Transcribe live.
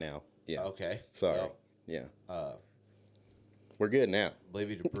now. Yeah. Okay. Sorry. Well, Yeah. uh, We're good now.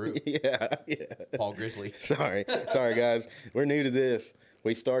 Levy to Brew. Yeah. Paul Grizzly. Sorry, guys. We're new to this.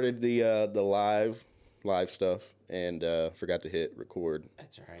 We started the live stuff and forgot to hit record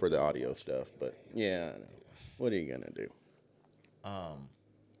That's all right. for the audio stuff. But yeah, I know. What are you gonna do?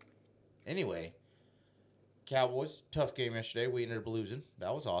 Anyway, Cowboys, tough game yesterday. We ended up losing.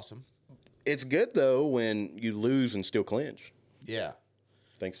 That was awesome. It's good though when you lose and still clinch. Yeah.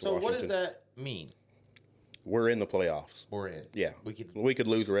 Thanks to So Washington. what does that mean? We're in the playoffs. We're in. Yeah. We could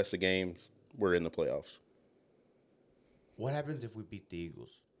lose the rest of the games. We're in the playoffs. What happens if we beat the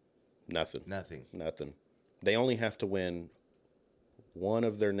Eagles? Nothing. Nothing. They only have to win one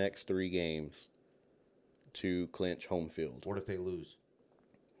of their next 3 games to clinch home field. What if they lose?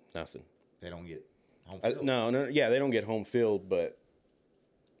 Nothing. They don't get home field? No. Yeah, they don't get home field, but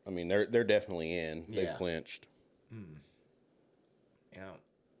I mean they're definitely in. They've Yeah. clinched. Yeah.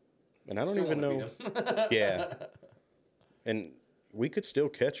 And I don't Still even wanna know. beat 'em. Yeah. And we could still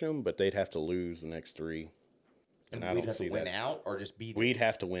catch them, but they'd have to lose the next 3. And I we'd don't have see to win that. out or just beat them. We'd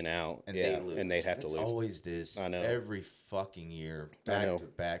have to win out. And yeah, they lose. and they'd have to It's lose. always this. I know. Every fucking year. I know. Back to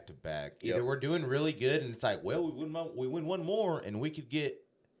back to back. Yep. Either we're doing really good and it's like, well, we win one more and we could get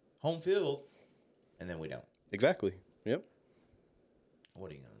home field, and then we don't. Exactly. Yep. What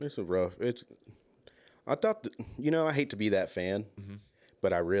are you going to do? It's a rough. I thought, I hate to be that fan,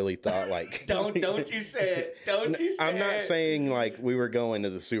 but I really thought like. Don't you say it. Don't you say it. I'm not saying like we were going to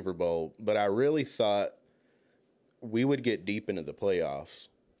the Super Bowl, but I really thought we would get deep into the playoffs.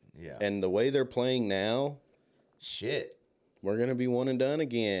 Yeah. And the way they're playing now, Shit. we're going to be one and done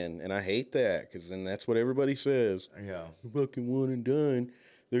again. And I hate that because then that's what everybody says. Yeah. We're fucking one and done.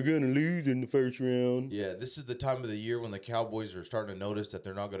 They're going to lose in the first round. Yeah, this is the time of the year when the Cowboys are starting to notice that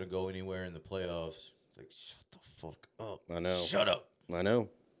they're not going to go anywhere in the playoffs. It's like, shut the fuck up. I know. Shut up. I know.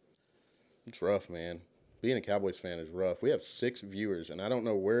 It's rough, man. Being a Cowboys fan is rough. We have 6 viewers, and I don't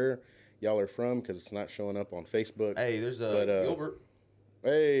know where y'all are from because it's not showing up on Facebook. Hey, there's Gilbert.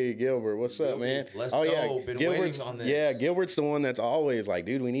 Hey, Gilbert, what's up, Gilbert, man? let's oh, go. yeah, Been Gilbert's, waiting on this. Yeah, Gilbert's the one that's always like,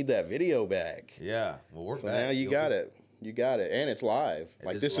 dude, we need that video back. Yeah, well, we're So back. now you Gilbert. got it. You got it. And it's live.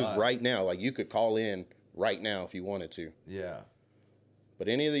 Like, is this live. is right now. Like, you could call in right now if you wanted to. Yeah, But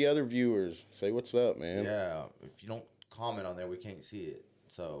any of the other viewers, say what's up, man. yeah. If you don't comment on there, we can't see it.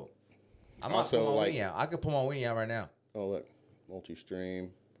 So I'm Also, not putting my like- weenie out. I could pull my weenie out right now. Oh, look.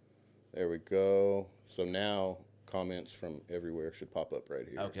 Multi-stream. There we go. So now comments from everywhere should pop up right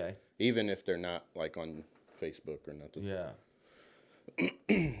here. Okay. Even if they're not, like, on Facebook or nothing. Yeah.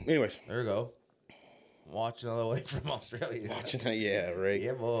 Anyways. There we go. Watching all the way from Australia. Watching that, yeah, Ray.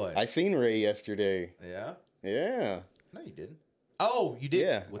 Yeah, boy. I seen Ray yesterday. Yeah. Yeah. No, you didn't. Oh, you did.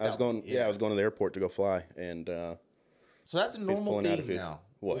 Yeah. I was going. Yeah, I was going to the airport to go fly, and So that's a normal pulling out of thing his- now.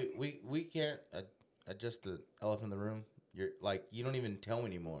 what? We can't adjust the elephant in the room. You're like, you don't even tell me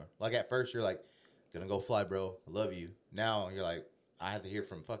anymore. Like at first you're like, gonna go fly, bro. I love you. Now you're like, I have to hear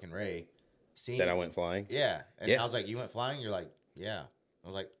from fucking Ray. that I went flying. Yeah. And Yeah. I was like, you went flying? You're like, yeah. I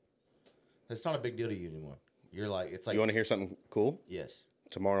was like, it's not a big deal to you anymore. You're like, it's like, You want to hear something cool? yes.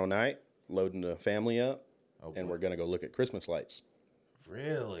 Tomorrow night, loading the family up, Oh, and boy. we're gonna go look at Christmas lights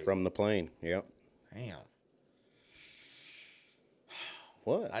Really? from the plane. Yep. Damn.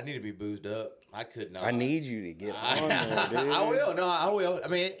 What? I need to be boozed up. I could not. I need you to get on there, dude. I will. No, I will. I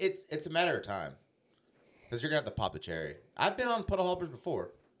mean, it's a matter of time. Because you're going to have to pop the cherry. I've been on puddle hoppers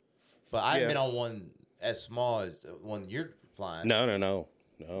before. But I haven't Yeah. been on one as small as the one you're flying. No. No.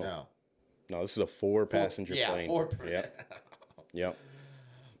 No, this is a 4-passenger Yeah, plane. 4 Yep. Yep.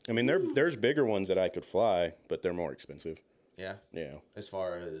 I mean, there's bigger ones that I could fly, but they're more expensive. Yeah. Yeah. As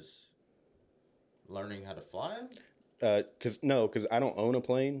far as learning how to fly 'em? Because I don't own a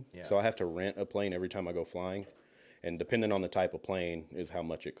plane, Yeah. so I have to rent a plane every time I go flying, and depending on the type of plane is how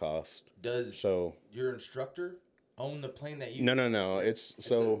much it costs. Does So your instructor own the plane that you... no, it's It's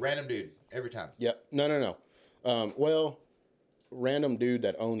so a random dude every time. Yep. No. Well, random dude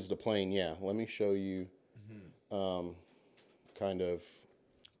that owns the plane. Yeah. Let me show you, kind of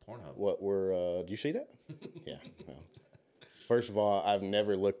Pornhub. what we're. Do you see that? Yeah. No. First of all, I've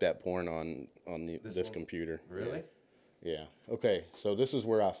never looked at porn on this one? computer. Really? Yeah. Okay. So this is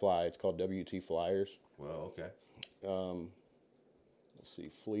where I fly. It's called WT Flyers. Well, okay. Let's see,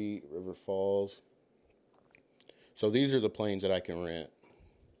 Fleet, River Falls. So these are the planes that I can rent.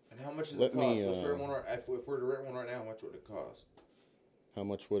 And how much does Let it cost? me, if we're to rent one right now, how much would it cost? How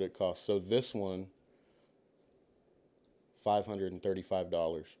much would it cost? So this one,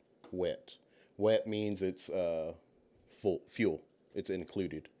 $535 wet. Wet means it's full fuel. It's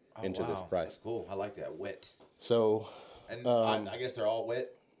included into this price. That's cool. I like that. Wet. So And Um, I guess they're all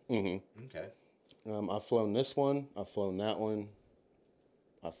wet. Mm-hmm. Okay. I've flown this one. I've flown that one.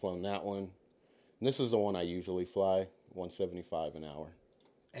 I've flown that one. And this is the one I usually fly, 175 an hour.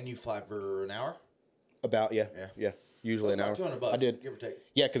 And you fly for an hour? About, yeah. Usually an hour. $200. I did. Give or take.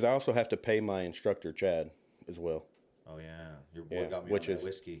 Yeah, because I also have to pay my instructor, Chad, as well. Oh, yeah. Your boy got me on that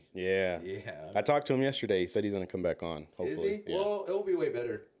whiskey. Yeah. Yeah. I talked to him yesterday. He said he's going to come back on, hopefully. Is he? Yeah. Well, it'll be way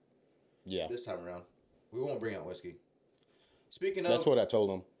better. Yeah. This time around. We won't bring out whiskey. That's what I told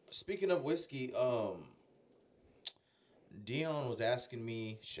him. Speaking of whiskey, Dion was asking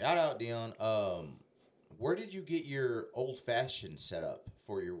me, shout out Dion, where did you get your old fashioned set up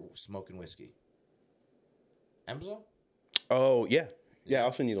for your smoking whiskey? Amazon? Oh, yeah. Yeah,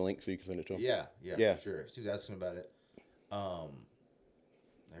 I'll send you the link so you can send it to him. Yeah, for sure. She was asking about it.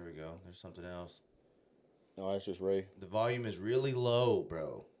 There we go. There's something else. No, that's just Ray. The volume is really low,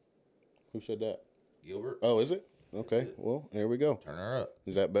 bro. Who said that? Gilbert. Oh, is it? Okay. Well, here we go. Turn her up.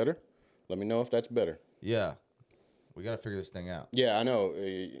 Is that better? Let me know if that's better. Yeah. We got to figure this thing out. Yeah, I know.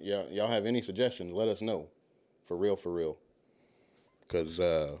 Y'all have any suggestions, let us know. For real. Because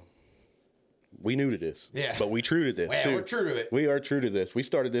we new to this. Yeah. But we true to this, Yeah, too. we're true to it. We are true to this. We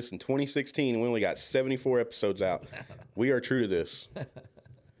started this in 2016, and we only got 74 episodes out. We are true to this.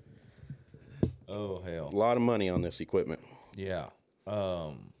 Oh, hell. A lot of money on this equipment. Yeah.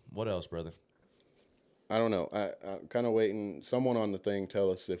 What else, brother? I don't know. I'm kind of waiting. Someone on the thing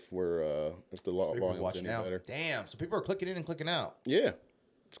tell us if if the volume's any better. Damn. So people are clicking in and clicking out. Yeah,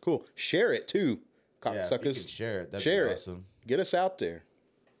 it's cool. Share it too, Yeah, if you cocksuckers. can share it. That'd Share be it. awesome. Get us out there.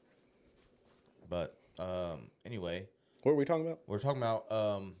 But anyway, What are we talking about? we're talking about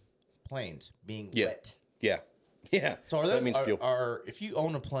planes being Yeah. wet. Yeah. So are That those means fuel. are if you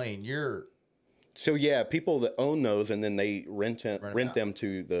own a plane, you're So yeah, people that own those and then they rent out. them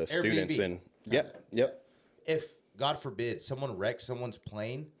to the students Airbnb. and yep. if God forbid someone wrecks someone's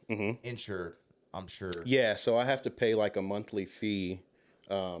plane, insured, I'm sure. Yeah, so I have to pay like a monthly fee.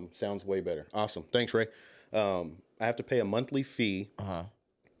 Sounds way better. Awesome. Thanks, Ray. I have to pay a monthly fee. Uh-huh.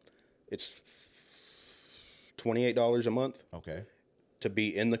 It's $28 a month Okay. to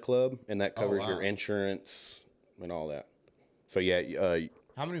be in the club, and that covers wow. your insurance and all that. So yeah,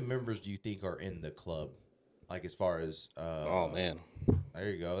 How many members do you think are in the club? Like as far as oh man.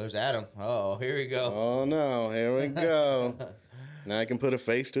 there you go. There's Adam. Oh, here we go. Oh no, here we go. Now I can put a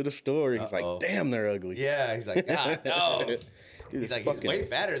face to the story. He's Uh-oh. like, damn, they're ugly. Yeah, he's like, God, no. Dude, He's it's like, fucking, he's way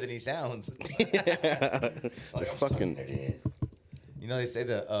fatter than he sounds. yeah. Like, It's I'm fucking, sorry. You know, they say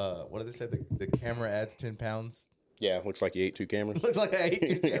what do they say? The camera adds 10 pounds. yeah, looks like you ate 2 cameras. Looks like I ate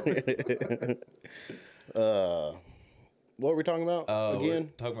 2 cameras. What were we talking about again?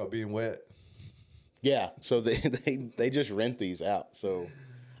 We're talking about being wet. Yeah, so they just rent these out. So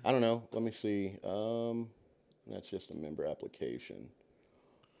I don't know. Let me see. That's just a member application.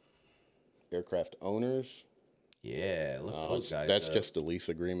 Aircraft owners. Yeah, look at those guys. That's just a lease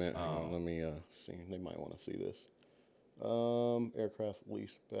agreement. Hang Oh. on, let me see. They might want to see this. Aircraft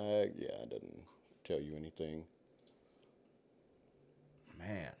lease bag. Yeah, it doesn't tell you anything.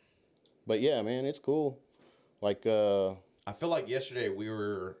 Man. But yeah, man, it's cool. Like, I feel like yesterday we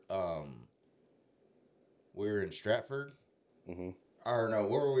were in Stratford. mm-hmm. Or no,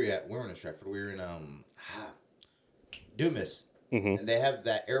 where were we at? We weren't in Stratford. We were in Dumas. Mm-hmm. And they have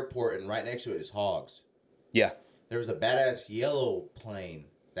that airport, and right next to it is Hogs. Yeah. There was a badass yellow plane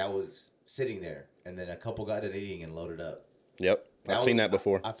that was sitting there, and then a couple got done eating and loaded up. Yep. I've seen that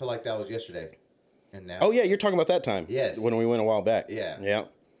before. I feel like that was yesterday. And now, Oh yeah, you're talking about that time. Yes. When we went a while back. Yeah. Yeah.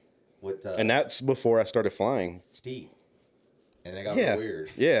 with And that's before I started flying. Steve. And it got Yeah. real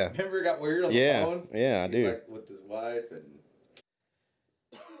weird. Yeah. Remember it got weird on the Yeah. phone? Yeah, I He's do. like with his wife and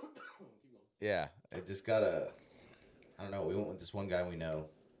yeah, it just got I don't know. We went with this one guy we know.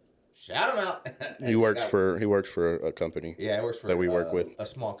 Shout him out. He works for a company. Yeah, he works for that we work with. a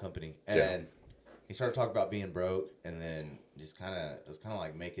small company, and Yeah. he started talking about being broke, and then just it was kind of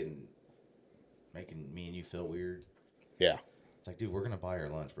like making me and you feel weird. Yeah. It's like, dude, we're gonna buy your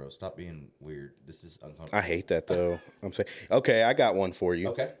lunch, bro. Stop being weird. This is uncomfortable. I hate that though. I'm saying, okay, I got one for you.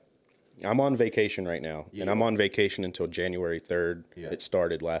 Okay. I'm on vacation right now, Yeah. and I'm on vacation until January 3rd. Yeah. It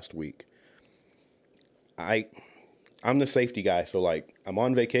started last week. I'm the safety guy, so like I'm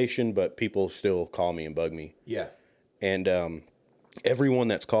on vacation, but people still call me and bug me. Yeah. And everyone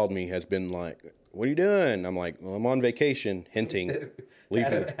that's called me has been like, "What are you doing?" I'm like, "Well, I'm on vacation," hinting,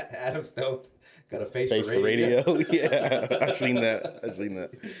 leaving Adam Stone got a face face for for radio. radio. Yeah, I've seen that.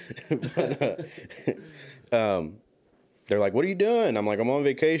 But, they're like, "What are you doing?" I'm like, "I'm on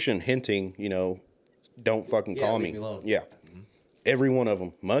vacation," hinting, don't fucking Yeah, call leave me. me alone. Yeah. Every one of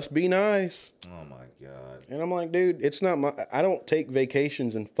them must be nice. Oh my god. And I'm like, dude, it's not my. I don't take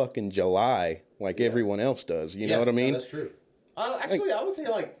vacations in fucking July like everyone else does. You know what I mean? No, that's true. Actually, I would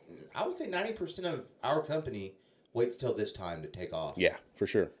say 90% of our company waits till this time to take off. Yeah, for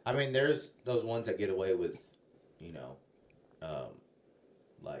sure. I mean, there's those ones that get away with,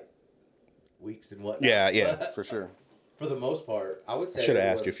 like weeks and whatnot. Yeah, for sure. For the most part, I would say. I should have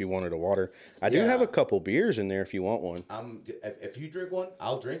asked you if you wanted a water. I do have a couple beers in there if you want one. If you drink one,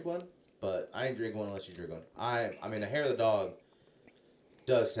 I'll drink one, but I ain't drink one unless you drink one. I mean, a hair of the dog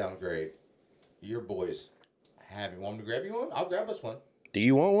does sound great. Your boys have. You want me to grab you one? I'll grab us one. Do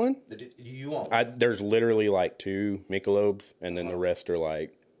you want one? Do you want one? There's literally like 2 Michelobes, and then the rest are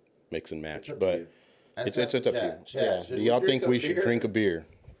like mix and match. But it's up to you. Yeah. Do y'all think we should drink a beer?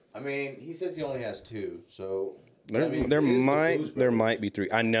 I mean, he says he only has 2, so. There might be 3.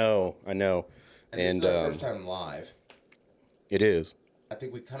 I know. And this is our first time live. It is. I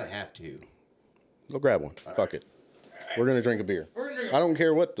think we kind of have to. Go grab one. Fuck it. We're gonna drink a beer. I don't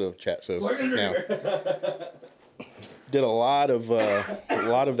care what the chat says now. Did a lot of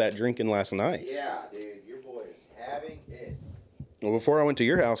that drinking last night. Yeah, dude, your boy is having it. Well, before I went to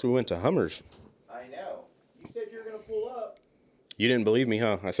your house, we went to Hummers. I know. You said you were gonna pull up. You didn't believe me,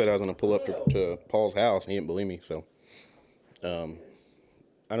 huh? I said I was gonna pull up to Paul's house, and he didn't believe me. So, I don't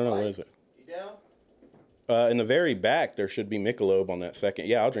know. What is it? You down? In the very back, there should be Michelob on that second.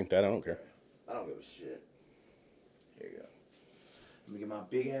 Yeah, I'll drink that. I don't care. I don't give a shit. Here you go. Let me get my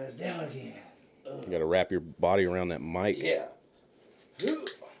big ass down again. You got to wrap your body around that mic. Yeah.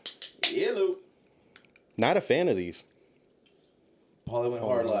 Hello. Not a fan of these. Polly went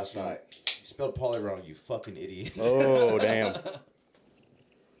hard last night. You spelled Polly wrong, you fucking idiot. Oh, damn.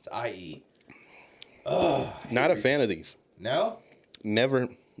 It's I-E. Not a fan of these. No? Never.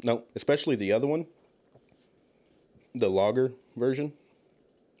 No, especially the other one. The lager version.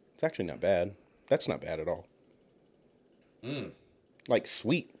 It's actually not bad. That's not bad at all. Like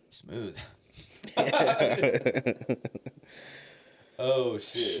sweet. Smooth. Oh,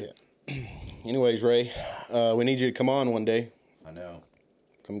 shit. Anyways, Ray, we need you to come on one day. I know.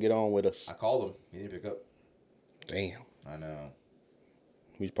 Come get on with us. I called him. He didn't pick up. Damn. I know.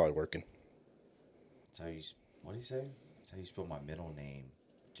 He's probably working. That's how you... What did he say? That's how you spell my middle name.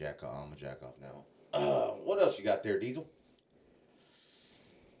 Jack off. I'm a jack off now. What else you got there, Diesel?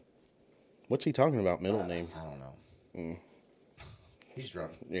 What's he talking about, middle name? I don't know. He's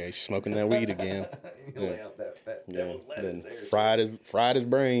drunk. Yeah, he's smoking that weed again. Lay out that devil's lettuce there. Fried his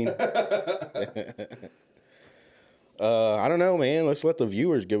brain. I don't know, man. Let's let the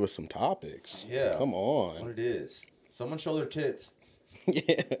viewers give us some topics. Yeah. Come on. What it is. Someone show their tits.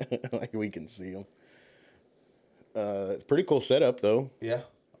 Yeah, like we can see them. It's a pretty cool setup, though. Yeah,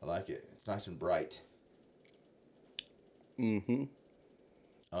 I like it. It's nice and bright. Mm-hmm.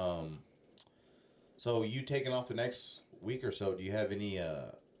 So you taking off the next week or so? Do you have any?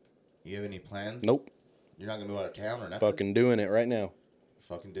 You have any plans? Nope. You're not gonna go out of town or nothing. Fucking doing it right now.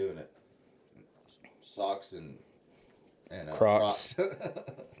 Fucking doing it. Socks and Crocs.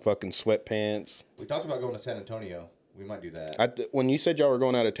 Fucking sweatpants. We talked about going to San Antonio. We might do that. When you said y'all were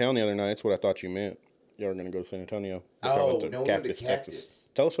going out of town the other night, that's what I thought you meant. Y'all were going to go to San Antonio. No, we went to Cactus. Texas.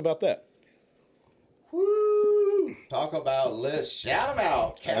 Tell us about that. Woo! Talk about let's shout them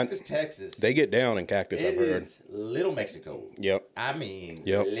out. Cactus, Texas. They get down in Cactus, I've heard. Is Little Mexico. Yep. I mean,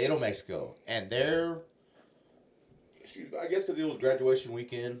 Little Mexico. And they're, I guess because it was graduation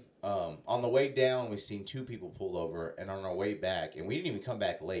weekend, on the way down, we seen 2 people pulled over. And on our way back, and we didn't even come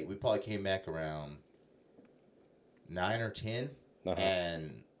back late. We probably came back around 9 or 10.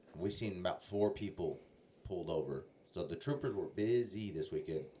 And we seen about 4 people pulled over. So the troopers were busy this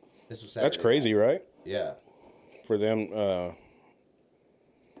weekend. This was Saturday. That's crazy, right? Yeah. For them,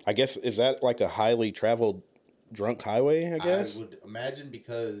 I guess, is that like a highly traveled drunk highway, I guess? I would imagine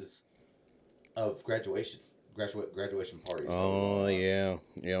because of graduation parties. Oh, yeah.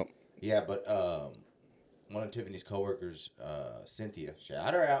 Yep. Yeah, but one of Tiffany's coworkers, Cynthia,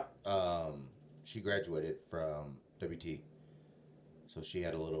 shout her out. She graduated from WT. So she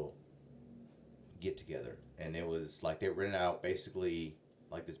had a little get together. And it was like they rented out basically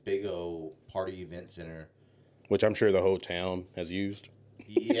like this big old party event center. Which I'm sure the whole town has used.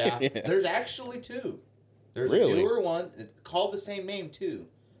 Yeah. There's actually 2. There's a newer one. It's called the same name too.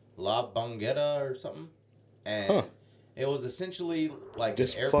 La Banguera or something. And it was essentially like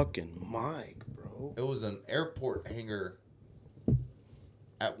this fucking mic, bro. It was an airport hangar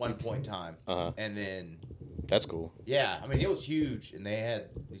at one point in time. And then that's cool. Yeah, I mean it was huge, and they had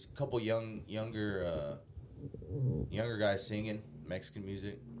these couple younger guys singing Mexican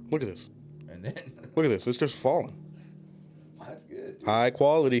music. Look at this. And then look at this. It's just falling. That's good. Dude. High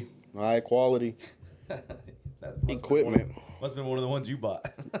quality equipment. Must have been one of the ones you bought.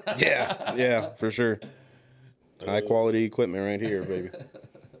 Yeah, for sure. High quality equipment right here, baby.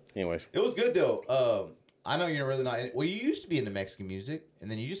 Anyways, it was good though. I know you're really not. Well, you used to be into Mexican music,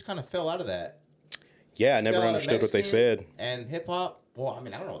 and then you just kind of fell out of that. Yeah, I never understood what they said. And hip hop. Well, I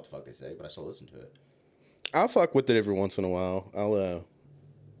mean, I don't know what the fuck they say, but I still listen to it. I'll fuck with it every once in a while. I'll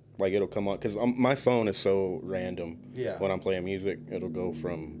like it'll come on because my phone is so random. Yeah. When I'm playing music, it'll go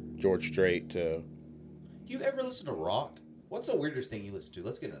from George Strait to. You ever listen to rock? What's the weirdest thing you listen to?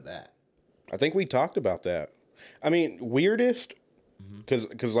 Let's get into that. I think we talked about that. I mean, weirdest,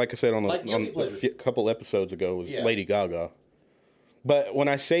 because like I said on a couple episodes ago was Lady Gaga. But when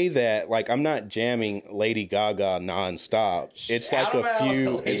I say that, like I'm not jamming Lady Gaga nonstop. It's like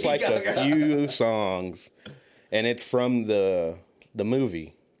a few songs, and it's from the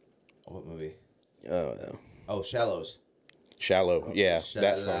movie. What movie? Oh, Shallows. Shallow, yeah,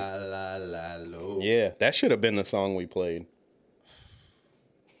 that song. Yeah, that should have been the song we played.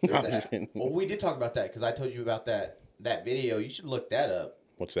 Well, we did talk about that because I told you about that video. You should look that up.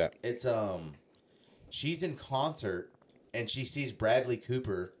 What's that? It's she's in concert and she sees Bradley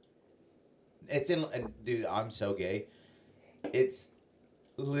Cooper. It's in, and dude, I'm so gay. It's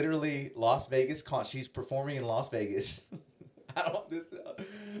literally Las Vegas. She's performing in Las Vegas. I don't. This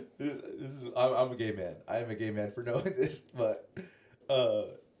is. I'm a gay man. I am a gay man for knowing this, but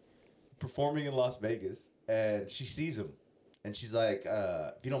performing in Las Vegas, and she sees him, and she's like,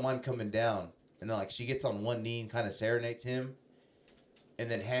 "If you don't mind coming down," and then like she gets on one knee and kind of serenades him,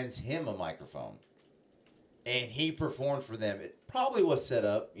 and then hands him a microphone, and he performed for them. It probably was set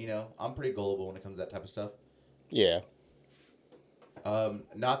up. You know, I'm pretty gullible when it comes to that type of stuff. Yeah.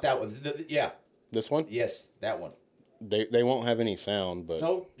 Not that one. Yeah. This one? Yes, that one. They won't have any sound, but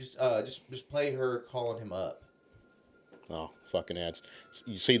so just play her calling him up. Oh, fucking ads!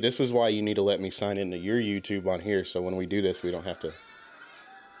 You see, this is why you need to let me sign into your YouTube on here, so when we do this, we don't have to.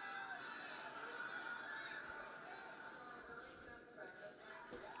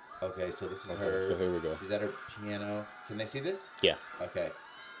 Okay, so this is her. So here we go. She's at her piano. Can they see this? Yeah. Okay.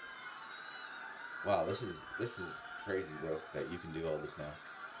 Wow, this is crazy, bro. That you can do all this now.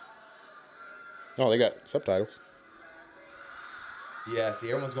 Oh, they got subtitles. Yeah, see,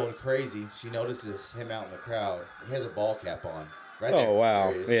 everyone's going crazy. She notices him out in the crowd. He has a ball cap on. Right there. Oh,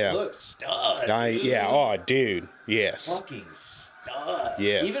 wow. Yeah. Look, stud. Yeah, oh, dude. Yes. Fucking stud.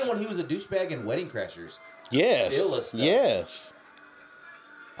 Yes. Even when he was a douchebag in Wedding Crashers. Yes. Still a stud. Yes.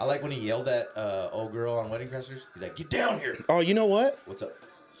 I like when he yelled at old girl on Wedding Crashers. He's like, "Get down here." Oh, you know what? What's up?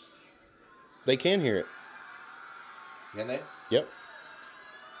 They can hear it. Can they? Yep.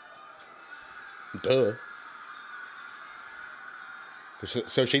 Duh.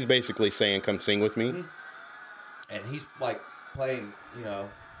 So she's basically saying, "Come sing with me," and he's like playing, you know.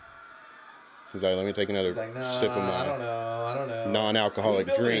 He's like, "Let me take another sip of my I don't know non-alcoholic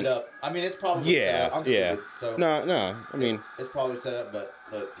drink." It up. I mean, it's probably set up. I'm yeah. stupid, so No. I mean, it's probably set up. But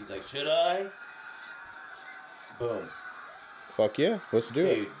look, he's like, "Should I?" Boom. Fuck yeah, let's do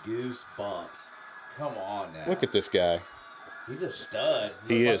it. Dude, goosebumps. Come on now. Look at this guy. He's a stud.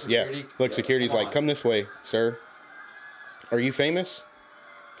 He is. Yeah. Look, security's like, "Come this way, sir. Are you famous?"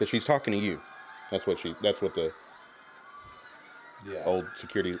 Because she's talking to you. That's what the old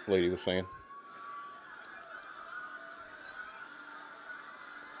security lady was saying.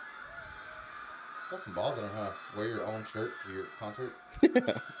 Got some balls in it, huh? Wear your own shirt to your concert.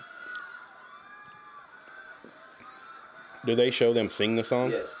 Do they show them sing the song?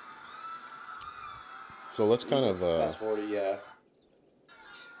 Yes. So let's kind of. Fast forward, yeah.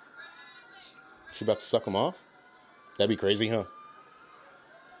 She about to suck him off? That'd be crazy, huh?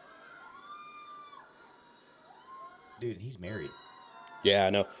 Dude, he's married. Yeah, I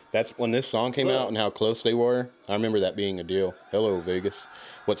know. That's when this song came out and how close they were. I remember that being a deal. Hello, Vegas.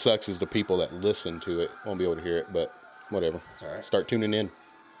 What sucks is the people that listen to it won't be able to hear it, but whatever. That's all right. Start tuning in.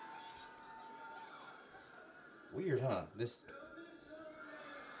 Weird, huh?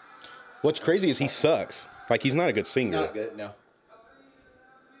 What's crazy is he sucks. Like, he's not a good singer. He's not good, no.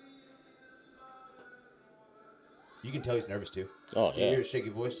 You can tell he's nervous, too. Oh, yeah. You hear his shaky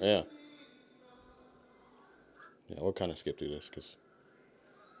voice? Yeah. Yeah, we'll kind of skip through this, because...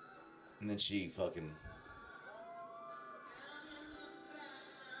 And then she fucking...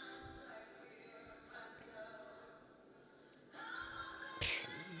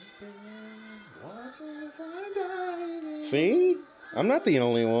 See? I'm not the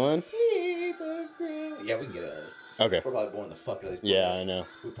only one. Yeah, we can get it. Okay. We're probably boring the fuck out of these Yeah, players. I know.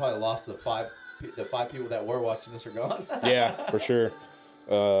 We probably lost the five people that were watching this are gone. Yeah, for sure.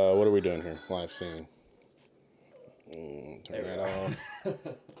 What are we doing here? Live scene. Turn that on.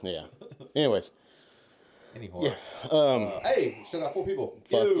 Yeah. Anyways. Yeah. Hey, still got 4 people.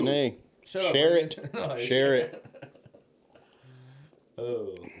 Fucking A. Share it. Share it.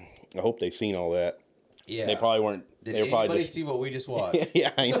 Oh. I hope they've seen all that. Yeah. They probably weren't. Did anybody see what we just watched?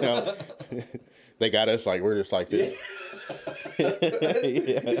 Yeah, I know. They got us like, we're just like this.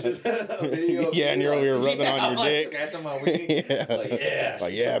 Yeah, and you're over here rubbing on your dick. Scratching my wing.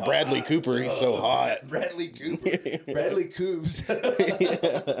 Yeah. Bradley Cooper, he's so hot. Bradley Cooper. Bradley Coops.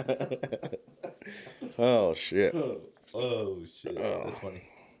 Oh, shit. Oh, shit. That's funny.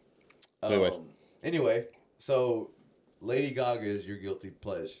 Anyway, so Lady Gaga is your guilty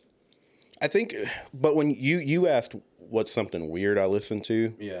pleasure. I think, but when you asked what's something weird I listened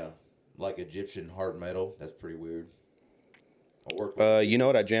to. Yeah, like Egyptian hard metal. That's pretty weird. You know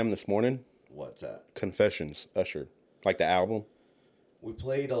what I jammed this morning? What's that? Confessions, Usher. Like the album. We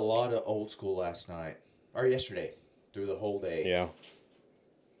played a lot of old school last night. Or yesterday. Through the whole day. Yeah.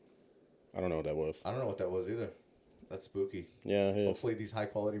 I don't know what that was. I don't know what that was either. That's spooky. Yeah, it is. Hopefully these high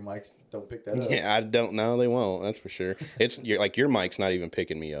quality mics don't pick that up. Yeah, I don't know. They won't. That's for sure. It's like your mic's not even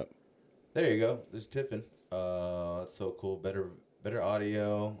picking me up. There you go. This is Tiffin. That's so cool. Better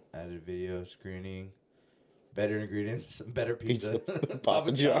audio, added video screening, better ingredients, better pizza.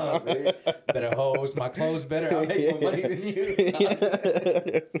 Papa John. Better hose. My clothes better. I make more money than you.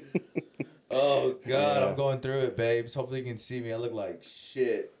 Oh, God. Yeah. I'm going through it, babes. Hopefully you can see me. I look like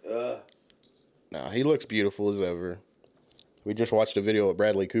shit. No, he looks beautiful as ever. We just watched a video of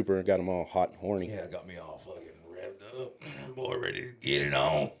Bradley Cooper and got him all hot and horny. Yeah, got me all fucking revved up. Boy, ready to get it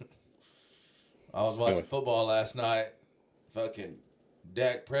on. I was watching football last night. Fucking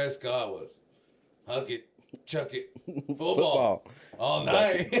Dak Prescott was hug it, chuck it, football. All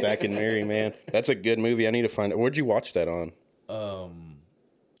night. Zack and Mary, man. That's a good movie. I need to find it. Where'd you watch that on?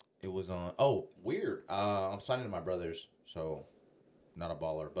 It was on. Oh, weird. I'm signing to my brother's, so not a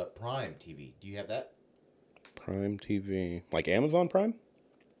baller, but Prime TV. Do you have that? Prime TV, like Amazon Prime?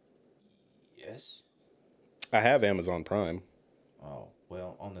 Yes. I have Amazon Prime. Oh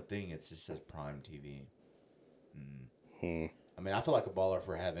well, on the thing it just says Prime TV. I mean, I feel like a baller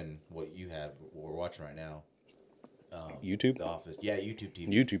for having what you have. What we're watching right now. YouTube. The Office. Yeah, YouTube TV.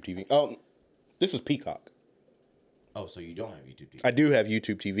 YouTube TV. Oh, this is Peacock. Oh, so you don't have YouTube TV? I do have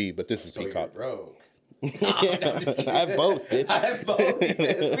YouTube TV, but this is Peacock. Bro. I have both, bitch. I have both.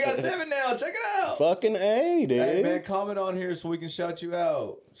 We got 7 now. Check it out. Fucking A, dude. Hey, man, comment on here so we can shout you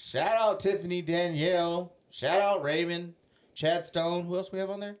out. Shout out Tiffany Danielle. Shout out Raymond. Chad Stone. Who else we have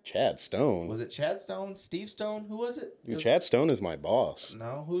on there? Chad Stone. Was it Chad Stone? Steve Stone? Who was it? Dude, Chad Stone is my boss.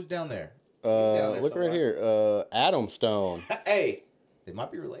 No, who's down there? Look right here. Adam Stone. Hey, they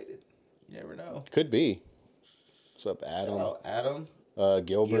might be related. You never know. Could be. What's up, Adam? Shout out Adam.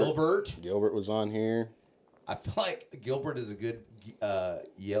 Gilbert. Gilbert was on here. I feel like Gilbert is a good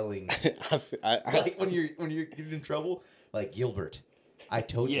yelling. Like when you're getting in trouble, like Gilbert. I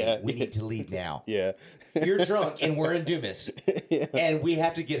told you we need to leave now. Yeah. You're drunk and we're in Dumas. Yeah. And we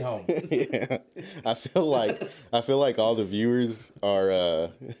have to get home. Yeah. I feel like all the viewers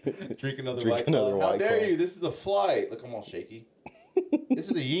are drink another White Claw. How dare you? This is a flight. Look, I'm all shaky. This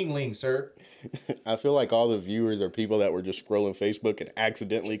is a Yingling, sir. I feel like all the viewers are people that were just scrolling Facebook and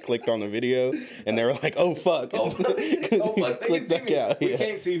accidentally clicked on the video, and they were like, "Oh fuck! Oh fuck! They can see me. Out. We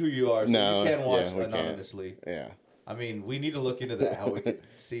can't see who you are, so you can watch anonymously." Yeah. I mean, we need to look into that, how we can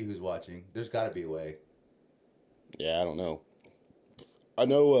see who's watching. There's got to be a way. Yeah, I don't know. I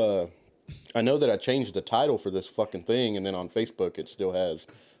know that I changed the title for this fucking thing, and then on Facebook it still has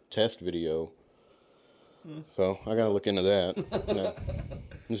test video. So I gotta look into that. No.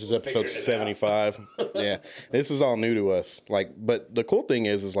 This is episode 75. Yeah, this is all new to us. Like, but the cool thing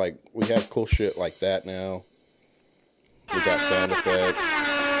is like we have cool shit like that now. We got sound effects.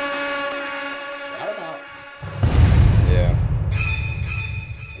 Shout them out. Yeah.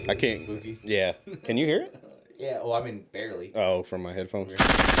 I can't. Spooky. Yeah. Can you hear it? Yeah. Well, I mean, barely. Oh, from my headphones.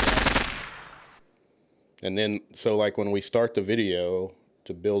 And then, so like when we start the video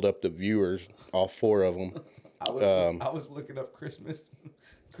to build up the viewers, all 4 of them. I was looking up Christmas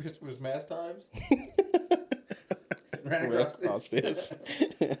mass times. Ran across this.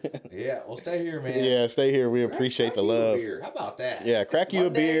 Yeah, well, stay here, man. Yeah, stay here. We appreciate the love. How about that? Yeah, crack you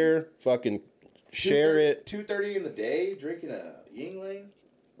a beer. Fucking share it. 2:30 in the day, drinking a Yingling.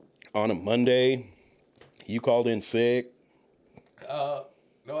 On a Monday, you called in sick.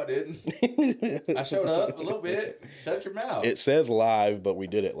 No, I didn't. I showed up a little bit. Shut your mouth. It says live, but we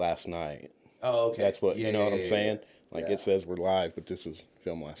did it last night. Oh, okay. That's what, you know what I'm saying? Like, it says we're live, but this is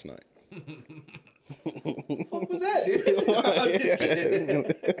filmed last night. What was that, dude? No, I'm just kidding.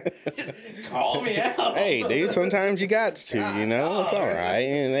 Just call me out. Hey, dude, sometimes you got to, you know? It's all right.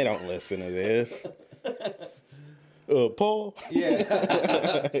 And they don't listen to this. Paul?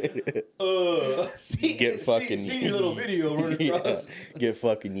 Yeah. Get fucking... See your little video run across. Get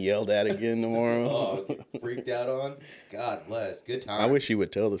fucking yelled at again tomorrow. Oh, get freaked out on? God bless. Good time. I wish you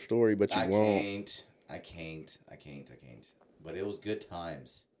would tell the story, but you won't. I can't. But it was good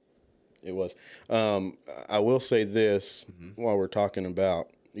times. It was. I will say this while we're talking about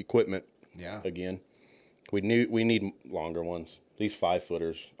equipment. Yeah. Again, we need longer ones. These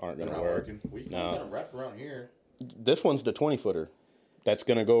 5-footers aren't going to work. We can get them wrapped around here. This one's the 20-footer. That's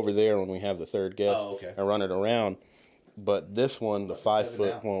going to go over there when we have the third guest. Oh, okay. And run it around. But this one, the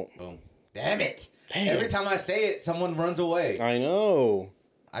 5-foot, won't. Boom. Damn it! Damn. Every time I say it, someone runs away. I know.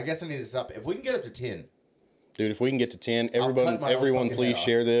 I guess I need to stop. If we can get up to 10. Dude, if we can get to 10, everyone please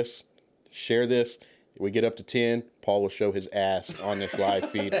share this. Share this. We get up to 10, Paul will show his ass on this live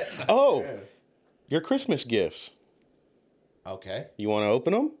feed. Oh, your Christmas gifts. Okay. You want to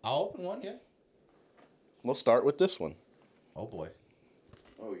open them? I'll open one, yeah. We'll start with this one. Oh, boy.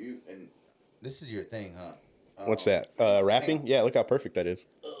 Oh, and this is your thing, huh? What's that? Wrapping? Yeah, look how perfect that is.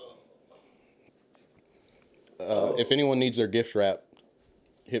 If anyone needs their gift wrapped,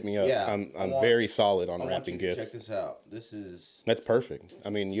 hit me up. Yeah, I'm very solid on wrapping gifts. Check this out. That's perfect. I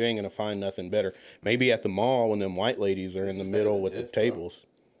mean, you ain't gonna find nothing better. Maybe at the mall when them white ladies are in the middle with the tables.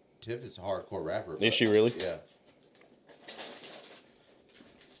 Tiff is a hardcore rapper. Is she really? Yeah.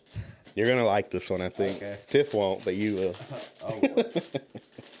 You're gonna like this one, I think. Okay. Tiff won't, but you will. Oh boy.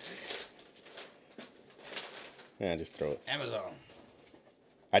 Yeah, just throw it. Amazon.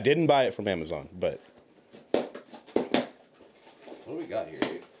 I didn't buy it from Amazon, but. What do we got here,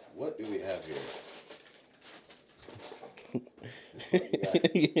 dude? What do we have here?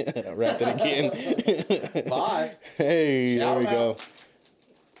 Yeah, wrapped it again. Bye. Hey, there we go.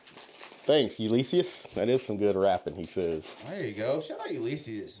 Thanks, Ulysses. That is some good rapping, he says. There you go. Shout out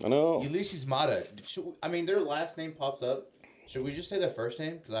Ulysses. I know. Ulysses Mata. Their last name pops up. Should we just say their first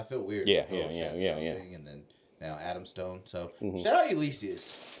name? Because I feel weird. Yeah. And then now Adam Stone. So shout out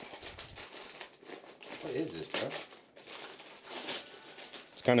Ulysses. What is this, bro?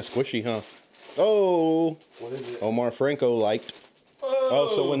 It's kind of squishy, huh? Oh. What is it? Omar Franco liked.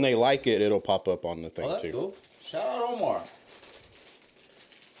 Oh, so when they like it, it'll pop up on the thing, that's cool. Shout out Omar.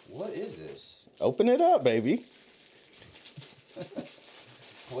 What is this? Open it up, baby.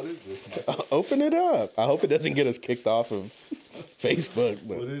 What is this, Mike? Open it up. I hope it doesn't get us kicked off of Facebook.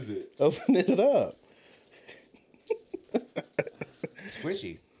 But what is it? Open it up.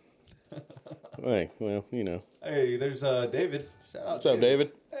 Squishy. Hey, well, you know. Hey, there's David. Shout out. What's up,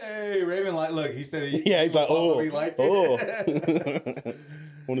 David? Hey, Raven, look, he said he. Yeah, he's like, he liked it.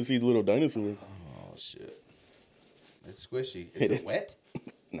 Want to see the little dinosaur? Oh shit! It's squishy. Is it wet?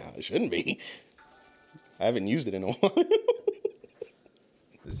 No, it shouldn't be. I haven't used it in a while.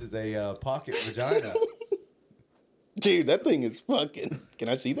 This is a pocket vagina. Dude, that thing is fucking. Can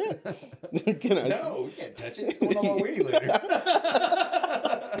I see that? No, we can't touch it. It's going on my weenie later.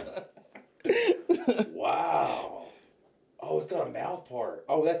 Wow. Oh, it's got a mouth part.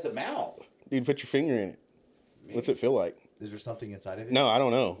 Oh, that's a mouth. Dude, put your finger in it. What's it feel like? Is there something inside of it? No, I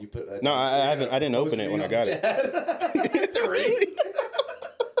don't know. You put no, I haven't. I didn't open it when I got it. It's a ring.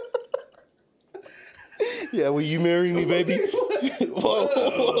 Yeah, will you marry me, baby?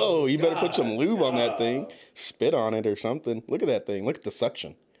 Whoa, you better put some lube on that thing. Spit on it or something. Look at that thing. Look at the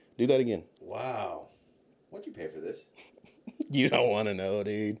suction. Do that again. Wow. What'd you pay for this? You don't want to know,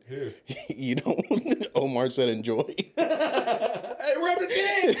 dude. Here. You don't. Omar said enjoy. Hey, we're at the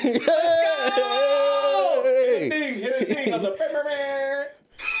thing. Let's go. Hey. Hit a thing on the peppermint.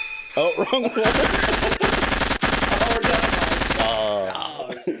 Oh, wrong one.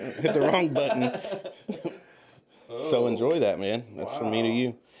 Hit the wrong button. So enjoy that, man. That's from me to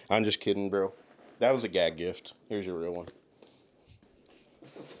you. I'm just kidding, bro. That was a gag gift. Here's your real one.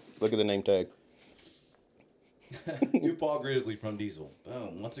 Look at the name tag. DuPaul Grizzly from Diesel.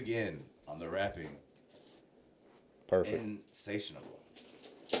 Boom. Once again on the wrapping. Perfect. Sensational.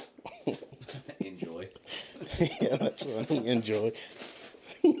 Enjoy. Yeah, that's funny. Enjoy.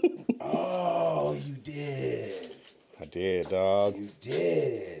 Oh, you did. I did, dog. You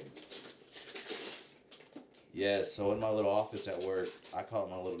did. Yeah, so in my little office at work, I call it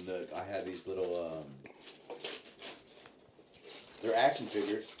my little nook. I have these little, they're action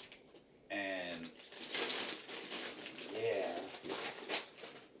figures. And, yeah.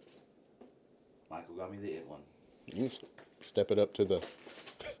 Michael got me the it one. You can step it up to the...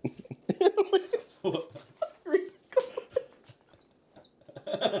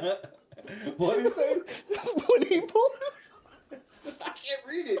 What did it say? When he pulled I can't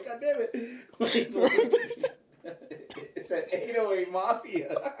read it. God damn it. It said 808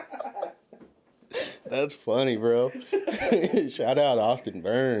 Mafia. That's funny, bro. Shout out Austin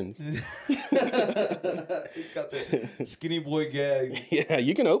Burns. He's got the skinny boy gag. Yeah,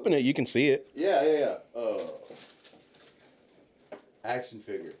 you can open it. You can see it. Yeah. Action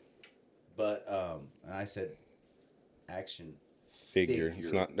figure. But, and I said action Figure.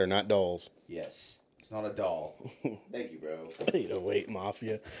 It's not. They're not dolls. Yes. It's not a doll. Thank you, bro. 808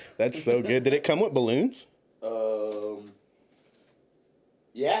 Mafia. That's so good. Did it come with balloons?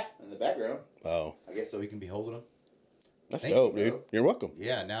 Yeah, in the background. Oh. I guess so he can be holding them. That's dope, dude. You're welcome.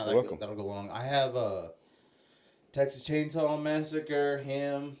 Yeah, now that'll go along. I have Texas Chainsaw Massacre,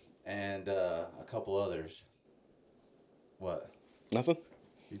 him, and a couple others. What? Nothing?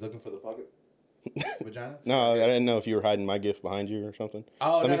 You looking for the pocket? Vagina? No, I didn't know if you were hiding my gift behind you or something.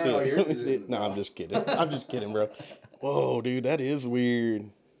 Oh, Let me see it. Let me see it. No, I'm just kidding. I'm just kidding, bro. Whoa, dude, that is weird.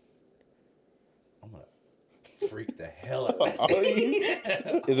 I'm going to freak the hell out of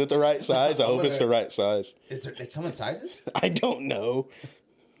that. Is it the right size? I hope it's the right size. They come in sizes? I don't know.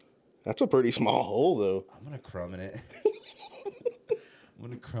 That's a pretty small hole, though. I'm going to crumb in it. I'm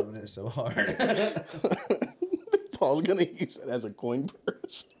going to crumb in it so hard. Paul's going to use it as a coin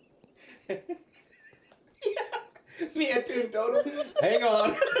purse. Yeah. Me and Tim Total. Hang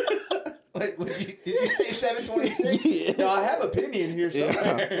on. Wait, did you say 726? Yeah. No, I have a penny in here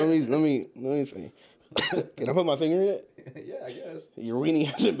somewhere. Yeah. Let me see. Can I put my finger in it? Yeah, I guess. Your weenie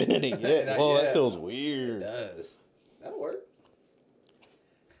hasn't been in it yet. Oh, that feels weird. It does. That'll work.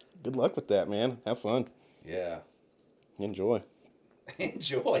 Good luck with that, man. Have fun. Yeah. Enjoy.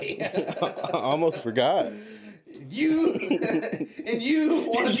 Enjoy. I almost forgot. You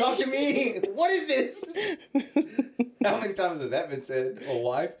want to talk to me? What is this? How many times has that been said? Oh,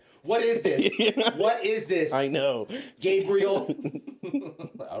 wife, what is this? Yeah. What is this? I know. Gabriel.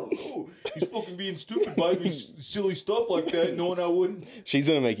 I don't know. He's fucking being stupid by me silly stuff like that, knowing I wouldn't. She's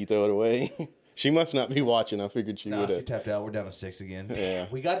gonna make you throw it away. She must not be watching. I figured she would have. She tapped out. We're down to 6 again. Yeah.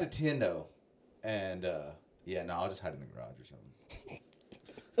 We got to 10 though, and I'll just hide in the garage or something.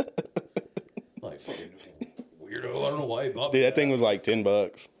 Like fucking weirdo. I don't know why he bought me. Dude, that thing was like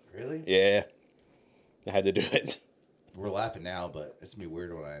 $10. Really? Yeah. I had to do it. We're laughing now, but it's gonna be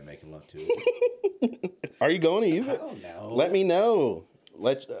weird when I'm making love to it. Are you going to use it? I don't know. Let me know.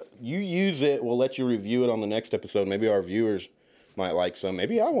 You use it. We'll let you review it on the next episode. Maybe our viewers might like some.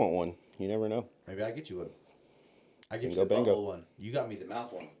 Maybe I want one. You never know. Maybe I get you one. I get you the bubble one. You got me the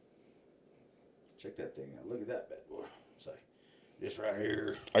mouth one. Check that thing out. Look at that bad boy. It's like this right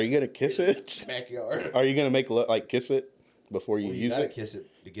here. Are you gonna kiss it? Backyard. Are you gonna make kiss it before you use it? You gotta kiss it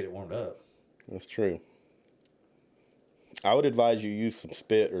to get it warmed up. That's true. I would advise you use some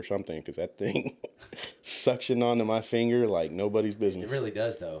spit or something because that thing suction onto my finger like nobody's business. It really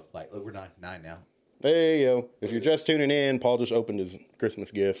does, though. Like, look, we're 9 now. Hey, yo. If you're just tuning in, Paul just opened his Christmas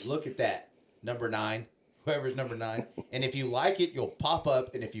gifts. Look at that. Number 9. Whoever's number 9. And if you like it, you'll pop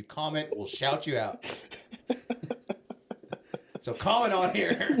up. And if you comment, we'll shout you out. So comment on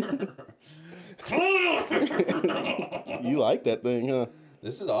here. You like that thing, huh?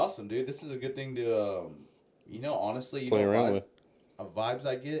 This is awesome, dude. This is a good thing to... honestly, play around with. Vibes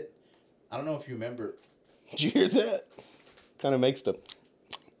I get. I don't know if you remember. Did you hear that? Kind of makes the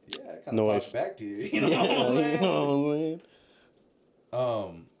it kind of noise back to you. You know what I'm saying?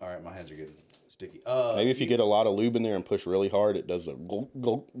 All right, my hands are getting sticky. Maybe if you get a lot of lube in there and push really hard, it does a gulp,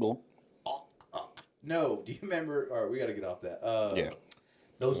 gulp, gulp. No, do you remember? All right, we got to get off that. Yeah.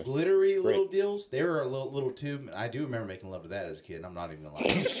 Those glittery little deals, they were a little tube. And I do remember making love to that as a kid. I'm not even gonna lie.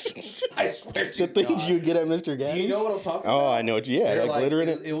 I swear to God. The things you would get at Mr. Gaddy's? Do you know what I'm talking about? Oh, I know. Yeah, that glitter in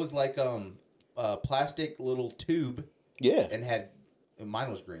it. It was like a plastic little tube. Yeah. And mine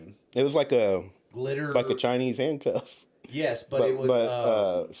was green. It was like a glitter, like a Chinese handcuff. Yes, but it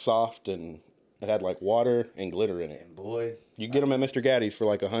was soft and it had like water and glitter in it. And boy, you get them at Mr. Gaddy's for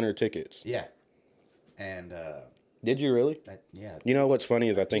like 100 tickets. Yeah. And did you really? Yeah. You know what's funny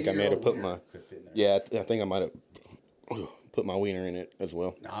is I think I may have put my I think I might have put my wiener in it as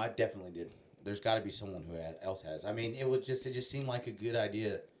well. No, I definitely did. There's got to be someone who else has. I mean, it just seemed like a good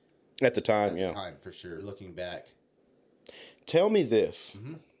idea at the time. At the time, for sure. Looking back. Tell me this: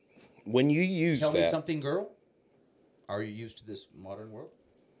 when you use tell me something, girl. Are you used to this modern world?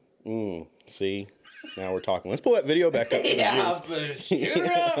 See, now we're talking. Let's pull that video back up.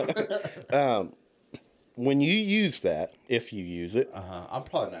 When you use that, if you use it, I'm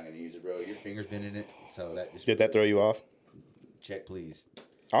probably not going to use it, bro. Your finger's been in it, so that just did that throw you off? Check, please.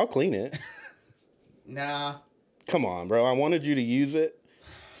 I'll clean it. Nah. Come on, bro. I wanted you to use it,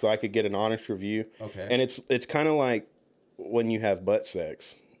 so I could get an honest review. Okay. And it's kind of like when you have butt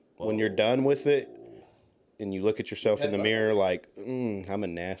sex. Whoa. When you're done with it and you look at yourself in the mirror like, I'm a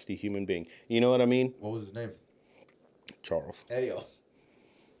nasty human being. You know what I mean? What was his name? Charles. Hey, yo.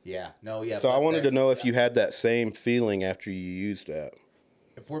 Yeah. No, yeah. So I wanted to know if you had that same feeling after you used that.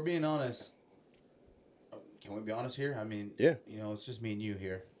 If we're being honest, can we be honest here? I mean, yeah. You know, it's just me and you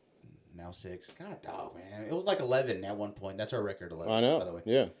here. Now 6. God, dog, man. It was like 11 at one point. That's our record, 11. I know. By the way.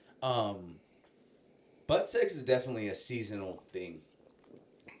 Yeah. Butt sex is definitely a seasonal thing.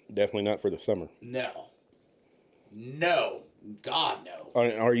 Definitely not for the summer. No. God, no.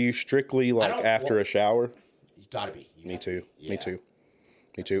 Are you strictly like after a shower? You gotta be. Me too. Yeah. Me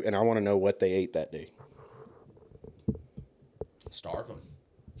too. And I want to know what they ate that day. Starve them.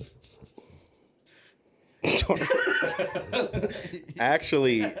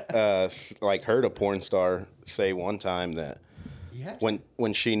 Actually, like heard a porn star say one time that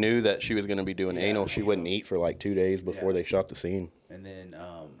when she knew that she was going to be doing anal, she wouldn't eat for like 2 days before they shot the scene. And then,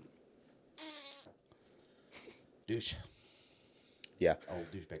 douche. Yeah. Oh,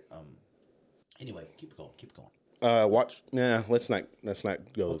 douchebag. Anyway, keep going. Let's not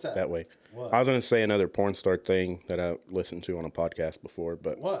go that way. What? I was going to say another porn star thing that I listened to on a podcast before,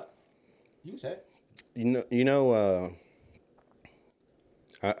 but what? You say. I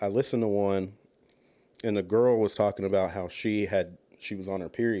listened to one, and the girl was talking about how she was on her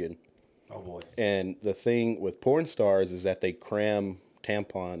period. Oh boy! And the thing with porn stars is that they cram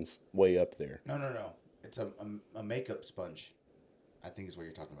tampons way up there. No. It's a makeup sponge. I think is what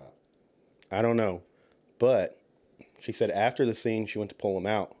you're talking about. I don't know, but she said after the scene she went to pull them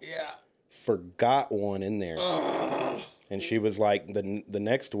out. Yeah. Forgot one in there. And she was like, the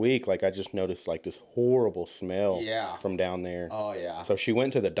next week, like, I just noticed, like, this horrible smell from down there. Oh, yeah. So she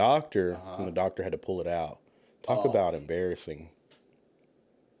went to the doctor, and the doctor had to pull it out. Talk about embarrassing.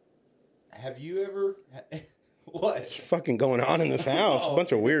 Have you ever... What? What's fucking going on in this house? A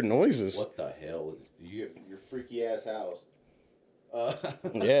bunch of weird noises. What the hell? Your freaky-ass house.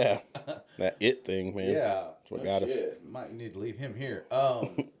 Yeah. That it thing, man. Yeah. That's what got us. Might need to leave him here.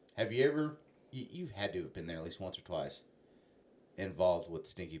 Have you ever... You've had to have been there at least once or twice. Involved with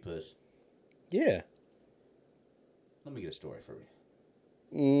stinky puss. Yeah. Let me get a story for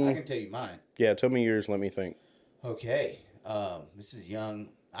you. I can tell you mine. Yeah, tell me yours. Let me think. Okay. This is young.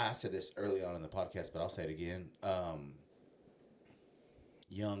 I said this early on in the podcast, but I'll say it again.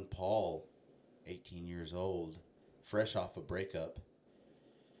 Young Paul, 18 years old, fresh off a breakup.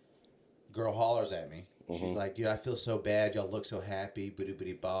 Girl hollers at me. Mm-hmm. She's like, dude, I feel so bad. Y'all look so happy.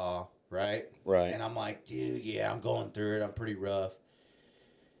 Booty-booty-ba. Right? Right. And I'm like, dude, yeah, I'm going through it. I'm pretty rough.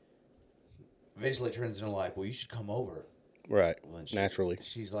 Eventually it turns into like, well, you should come over. Right. Naturally.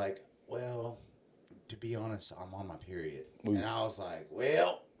 She's like, well, to be honest, I'm on my period. Oof. And I was like,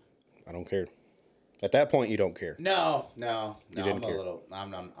 well. I don't care. At that point, you don't care. No. You didn't care.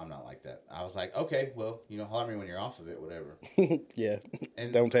 I'm not like that. I was like, okay, well, holler at me when you're off of it, whatever. Yeah.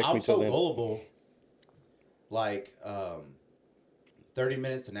 And don't text me till then. I'm so gullible. Like, 30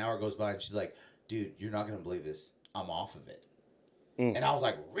 minutes, an hour goes by, and she's like, dude, you're not going to believe this. I'm off of it. And I was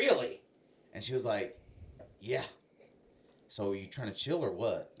like, really? And she was like, yeah. So you trying to chill or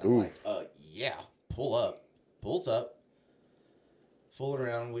what? And I'm like, yeah. Pulls up. Fooling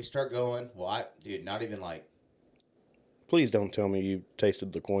around. We start going. Well, dude, not even like. Please don't tell me you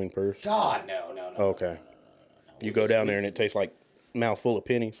tasted the coin purse. God, no. Okay. No. You go down there and it tastes like mouthful of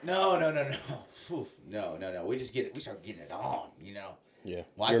pennies. No. Oof, no. We start getting it on, Yeah.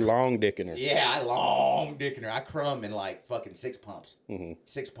 Well, you're long dicking her. Yeah, I long dicking her. I crumb in like fucking 6 pumps. Mm-hmm.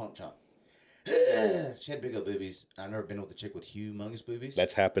 6 pump chump. She had big old boobies. I've never been with a chick with humongous boobies.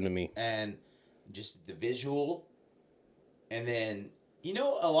 That's happened to me. And just the visual. And then,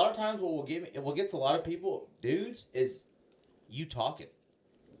 a lot of times what gets a lot of people, dudes, is you talking.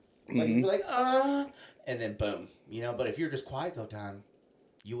 Like, you're like, and then boom. But if you're just quiet the whole time,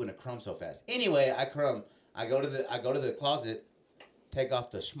 you wouldn't crumb so fast. Anyway, I crumb. I go to the closet, take off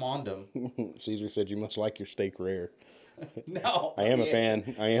the schmondom. Caesar said you must like your steak rare. No. I am a fan.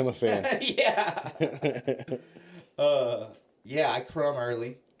 Yeah. Yeah, I crumb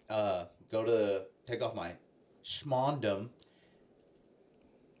early. Take off my schmondom.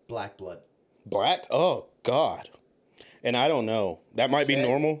 Black blood. Black? Oh, God. And I don't know. That might be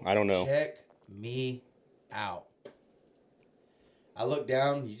normal. I don't know. Check me out. I look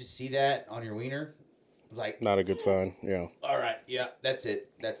down. You just see that on your wiener. It's like... Not a good sign. Yeah. All right. Yeah, that's it.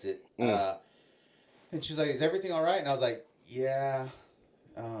 And she's like, is everything all right? And I was like, yeah.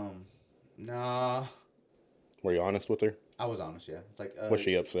 Nah. Were you honest with her? I was honest, yeah. It's like... was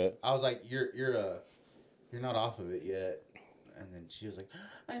she upset? I was like, you're not off of it yet. And then she was like,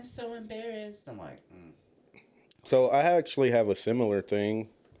 I'm so embarrassed. I'm like, So I actually have a similar thing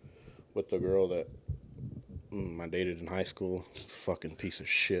with the girl that I dated in high school. Fucking piece of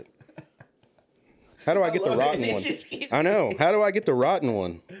shit. How do I get the rotten one? I know. How do I get the rotten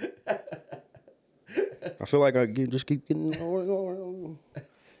one? I feel like I just keep getting lower.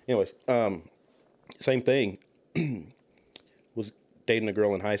 Anyways, same thing. Was dating a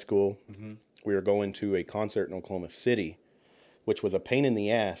girl in high school. Mm-hmm. We were going to a concert in Oklahoma City, which was a pain in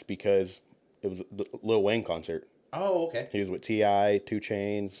the ass because it was the Lil Wayne concert. Oh, okay. He was with T.I., 2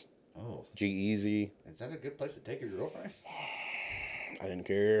 Chainz, oh, G-Eazy. Is that a good place to take your girlfriend? I didn't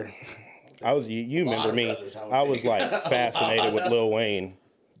care. I was you remember me. I was like fascinated with Lil Wayne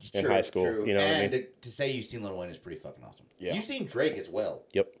in high school. True. You know what I mean? To say you've seen Lil Wayne is pretty fucking awesome. Yeah. You've seen Drake as well.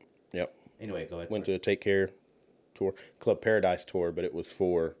 Yep. Anyway, go ahead. Went to a Take Care tour, Club Paradise tour, but it was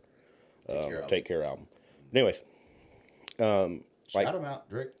for Take Care album. Anyways, shout him out,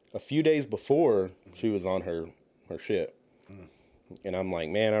 Drake. A few days before she was on her shit, and I'm like,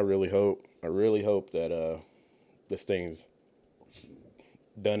 man, I really hope that this thing's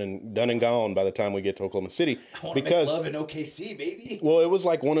done and gone by the time we get to Oklahoma City. I want to make love in OKC, baby. Well, it was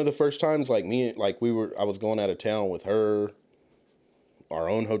like one of the first times, I was going out of town with her, our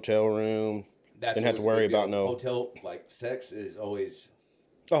own hotel room. Didn't have to worry about no hotel. Like sex is always.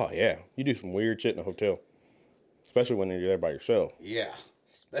 Oh yeah, you do some weird shit in a hotel, especially when you're there by yourself. Yeah,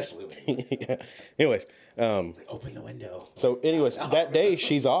 especially when. Yeah. Anyways, open the window. So, anyways, that day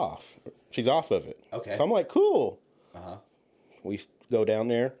she's off. She's off of it. Okay. So I'm like, cool. Uh-huh. We go down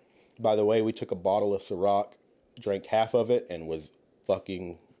there. By the way, we took a bottle of Ciroc, drank half of it, and was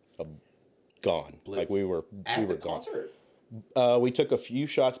fucking gone. Blitz. Like we were the gone. Concert? We took a few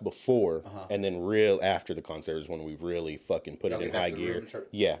shots before, and then after the concert is when we really fucking put it in high gear.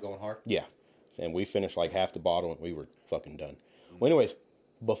 Yeah. Going hard? Yeah. And we finished like half the bottle, and we were fucking done. Well, anyways,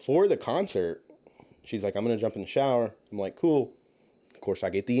 before the concert, she's like, I'm going to jump in the shower. I'm like, cool. Of course, I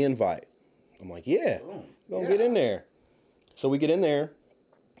get the invite. I'm like, yeah, go get in there. So we get in there,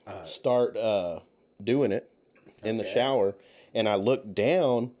 start doing it in the shower, and I look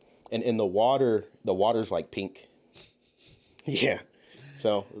down, and in the water's like pink. Yeah.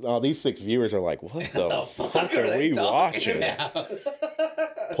 So these 6 viewers are like, what the fuck are we watching?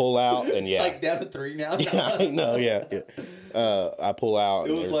 Pull out, and yeah. It's like down to 3 now? Yeah, I know, yeah. I pull out,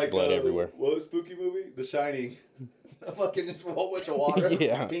 and there's like blood everywhere. What was spooky movie? The Shining. Fucking just a whole bunch of water.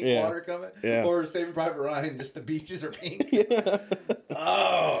 Pink water coming. Yeah. Or Saving Private Ryan, just the beaches are pink. Yeah.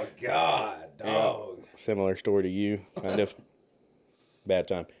 Oh, God, dog. Yeah. Similar story to you, kind of. Bad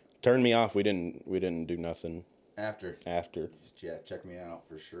time. Turned me off. We didn't do nothing. After. Yeah, check me out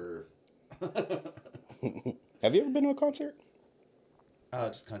for sure. Have you ever been to a concert?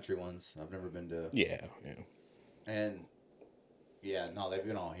 Just country ones. I've never been to. Yeah. And they've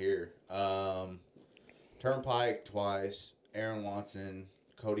been all here. Turnpike twice. Aaron Watson,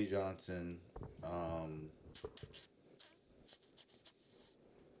 Cody Johnson.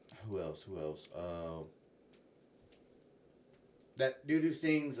 Who else? That dude who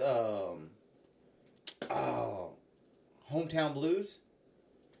sings Hometown Blues.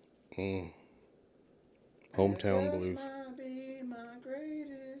 Hometown Blues. Be my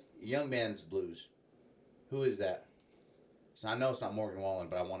greatest. Young Man's Blues. Who is that? So I know it's not Morgan Wallen,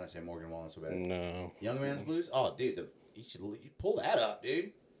 but I want to say Morgan Wallen so bad. No. Young Man's Blues? Oh, dude, you pull that up,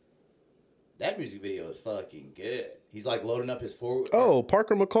 dude. That music video is fucking good. He's like loading up his forward. Oh,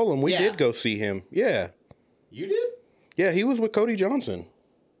 Parker McCollum. We did go see him. Yeah. You did? Yeah, he was with Cody Johnson.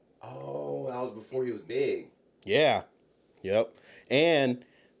 Oh, that was before he was big. Yeah. Yep. And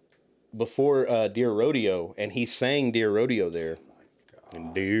before Deer Rodeo, and he sang Deer Rodeo there. Oh my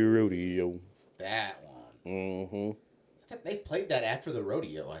God. Deer Rodeo. That one. Mm-hmm. They played that after the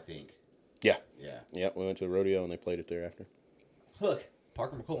rodeo, I think. Yeah. Yeah. Yep, we went to the rodeo and they played it there after. Look,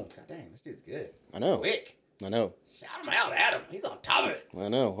 Parker McCollum. God dang, this dude's good. I know. Quick. I know. Shout him out, Adam. He's on top of it. I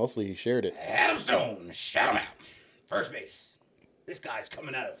know. Hopefully he shared it. Adam Stone. Shout him out. First base. This guy's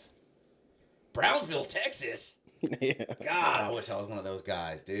coming out of Brownsville, Texas. Yeah. God, I wish I was one of those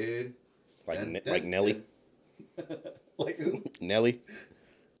guys, dude. Like Nelly? Like who? Nelly.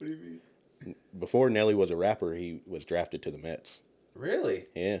 What do you mean? Before Nelly was a rapper, he was drafted to the Mets. Really?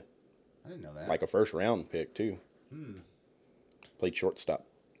 Yeah. I didn't know that. Like a first round pick, too. Played shortstop.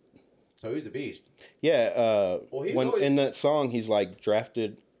 So he's a beast. Yeah. In that song, he's like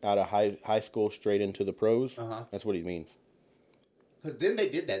drafted out of high school straight into the pros. That's what he means. Because then they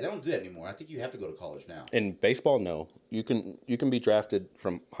did that. They don't do that anymore. I think you have to go to college now. In baseball, no. You can be drafted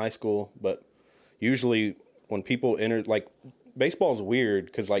from high school, but usually when people enter, like, baseball's weird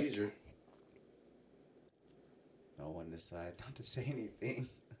because, like... Caesar. No, know when to decide not to say anything.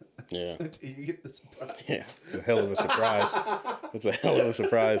 Yeah. Until you get the surprise. Yeah, it's a hell of a surprise. It's a hell of a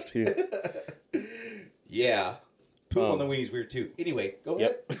surprise, too. Yeah. Poop on the wings weird, too. Anyway, go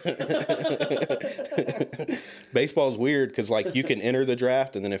ahead. Baseball's weird because, like, you can enter the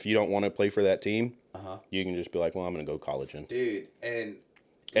draft, and then if you don't want to play for that team, you can just be like, well, I'm going to go college in. Dude, and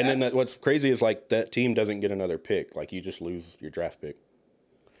then what's crazy is, like, that team doesn't get another pick. Like, you just lose your draft pick.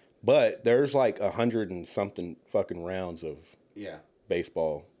 But there's, like, 100 and something fucking rounds of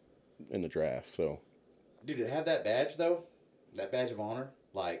baseball in the draft, so. Dude, to have that badge, though, that badge of honor,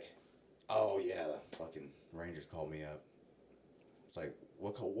 like, oh, yeah, the fucking Rangers called me up. It's like,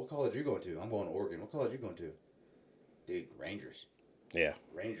 what college are you going to? I'm going to Oregon. What college are you going to? Dude, Rangers. Yeah.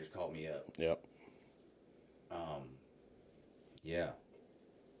 Rangers called me up. Yep. Yeah.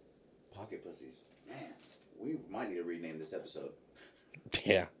 Pocket pussies. Man, we might need to rename this episode.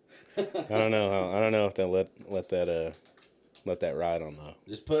 Yeah. I don't know if they'll let that ride on the.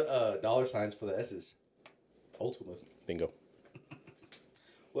 Just put dollar signs for the S's. Old school move. Bingo.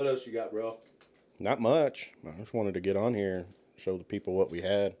 What else you got, bro? Not much. I just wanted to get on here and show the people what we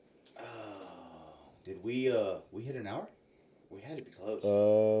had. Did we hit an hour? We had to be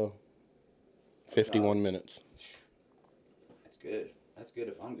close. 51 minutes. That's good. That's good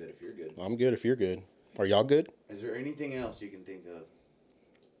if I'm good, if you're good. I'm good if you're good. Are y'all good? Is there anything else you can think of?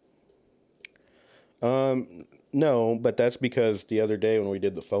 No, but that's because the other day when we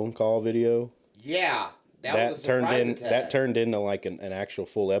did the phone call video. Yeah. That turned into like an actual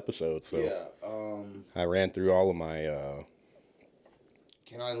full episode. So yeah. I ran through all of my.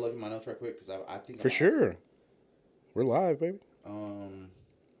 Can I look at my notes right quick? Because I think for sure. We're live, baby.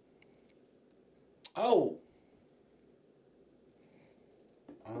 Oh.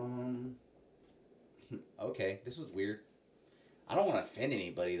 Okay, this was weird. I don't want to offend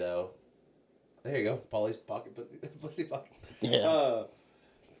anybody though. There you go, Polly's pocket, pussy pocket. Yeah.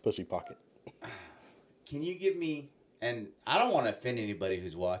 Pussy pocket. Can you give me, and I don't want to offend anybody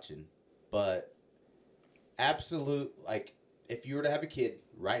who's watching, but absolute, like, if you were to have a kid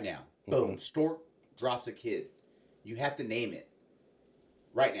right now, boom, Stork drops a kid, you have to name it.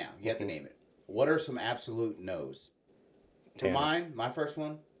 Right now, you have to name it. What are some absolute no's? For mine, my first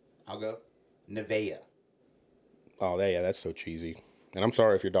one, I'll go Nevaeh. Oh, yeah, that's so cheesy. And I'm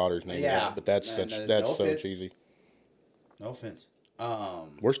sorry if your daughter's named that, but that's so cheesy. No offense.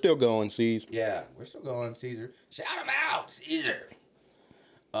 We're still going, Caesar. Yeah, we're still going, Caesar. Shout him out, Caesar.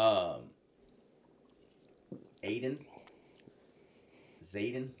 Aiden.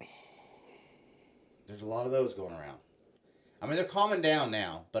 Zayden. There's a lot of those going around. I mean, they're calming down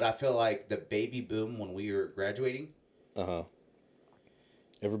now, but I feel like the baby boom when we were graduating.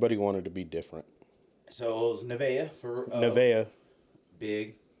 Everybody wanted to be different. So it was Nevaeh for Nevaeh.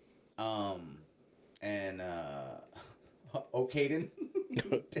 Big. And Okaden.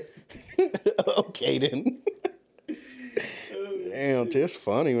 Okaden. Damn, Tiff's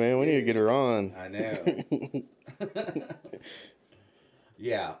funny, man. We need to get her on. I know.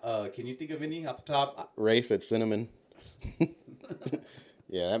 Yeah. Can you think of any off the top? Ray said cinnamon.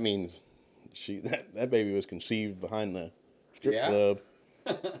 Yeah, that means that baby was conceived behind the strip club.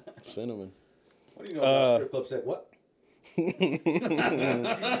 Cinnamon. What do you know about strip club set? What? All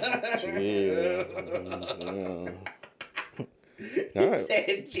right.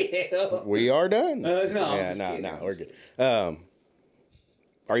 Said jail. We are done. No, we're good.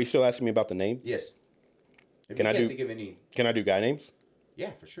 Are you still asking me about the name? Yes. Can I do guy names? Yeah,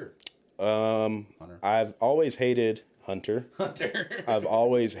 for sure. Hunter. I've always hated Hunter. I've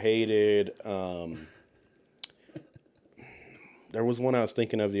always hated. There was one I was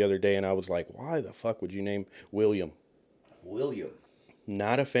thinking of the other day, and I was like, "Why the fuck would you name William?" William.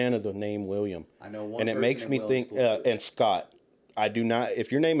 Not a fan of the name William. I know one. And it makes me think. And Scott. I do not.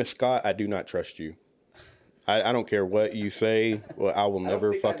 If your name is Scott, I do not trust you. I don't care what you say. Well, I will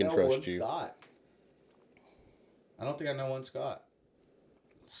never fucking trust you. Scott. I don't think I know one Scott.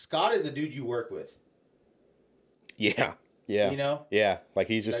 Scott is a dude you work with. Yeah. Yeah. You know? Yeah. Like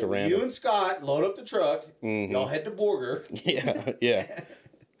he's just a random. You and Scott load up the truck. Mm-hmm. Y'all head to Borger. Yeah. Yeah.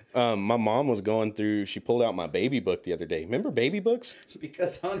 My mom was going through, she pulled out my baby book the other day. Remember baby books?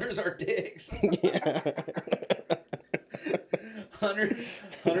 Because hunters are dicks. Yeah.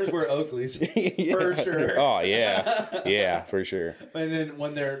 Hunters wear Oakleys. Yeah. For sure. Oh, yeah. Yeah, for sure. And then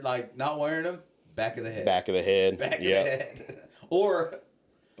when they're like not wearing them, back of the head. Back of the head. Back of the head. Or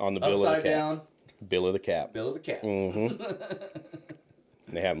on the bill of the cap. Down. Bill of the cap. Bill of the cap. Mm-hmm.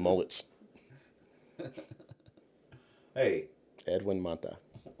 They have mullets. Hey. Edwin Mata.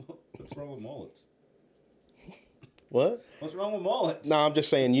 What's wrong with mullets? What? What's wrong with mullets? No, I'm just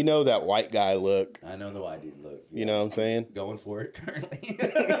saying, you know that white guy look. I know the white dude look. You know what I'm saying? Going for it currently.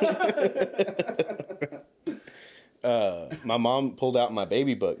 My mom pulled out my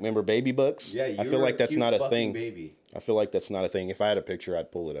baby book. Remember baby books? Yeah, I feel like that's not a thing. Baby. I feel like that's not a thing. If I had a picture,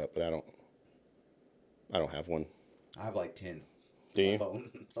 I'd pull it up, but I don't have one. I have like 10. Do you? Phone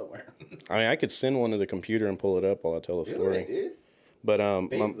somewhere. I mean, I could send one to the computer and pull it up while I tell a story. Dude. But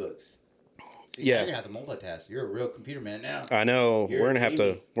baby books. See, yeah, you're gonna have to multitask. You're a real computer man now. I know. We're gonna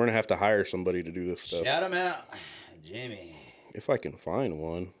have to hire somebody to do this stuff. Shout him out, Jimmy. If I can find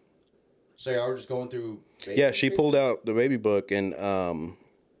one. So y'all were just going through. Yeah, she pulled out the baby book, and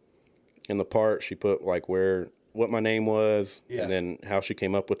in the part she put like what my name was, and then how she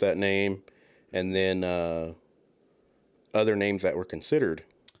came up with that name, and then other names that were considered.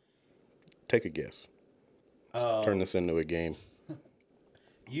 Take a guess. Turn this into a game.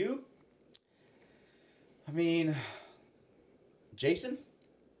 You? I mean, Jason?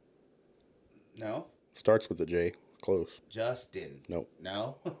 No. Starts with a J. Close. Justin? Nope.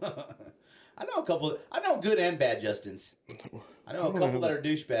 No. I know a couple. I know good and bad Justins. I know a couple that are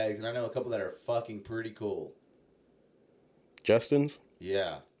douchebags, and I know a couple that are fucking pretty cool. Justin's?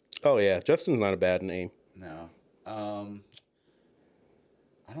 Yeah. Oh yeah, Justin's not a bad name. No. I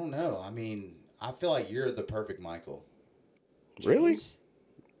don't know. I mean, I feel like you're the perfect Michael. Really? James?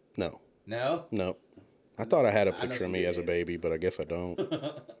 No. No? No. I thought I had a picture of me as a baby, but I guess I don't.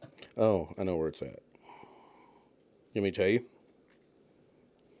 Oh, I know where it's at. Let me tell you.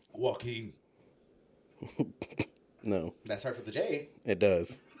 Joaquin. No. That starts with a J. It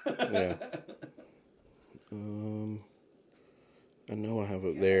does. Yeah. I know I have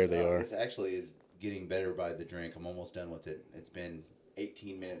it. There they are. This actually is getting better by the drink. I'm almost done with it. It's been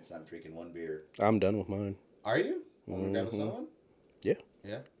 18 minutes. I'm drinking one beer. I'm done with mine. Are you? Want to grab us another one? Yeah.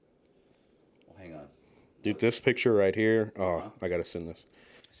 Yeah? Well, hang on. Dude, this picture right here. Oh, I gotta send this.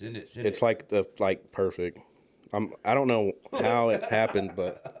 Send it. It's like perfect. I don't know how it happened,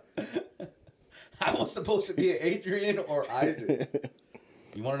 but I was supposed to be Adrian or Isaac.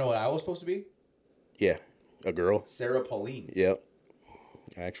 You want to know what I was supposed to be? Yeah, a girl. Sarah Pauline. Yep.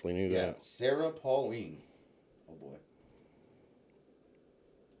 I actually knew that. Sarah Pauline. Oh boy.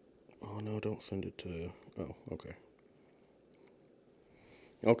 Oh no! Don't send it to. Oh, okay.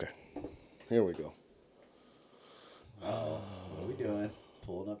 Okay. Here we go. Oh, what are we doing?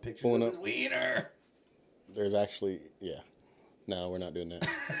 Pulling up pictures of his wiener. There's actually, yeah. No, we're not doing that.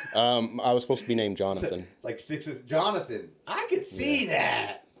 I was supposed to be named Jonathan. It's like sixes. Jonathan. I could see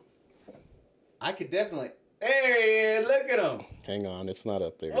that. I could definitely. Hey, look at him. Hang on, it's not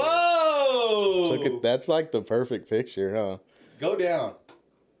up there. Whoa! Look at that's like the perfect picture, huh? Go down.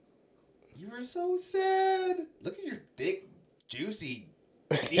 You were so sad. Look at your thick, juicy.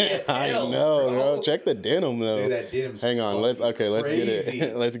 I know, bro. Check the denim though. Dude, that denim's Hang on, let's get crazy.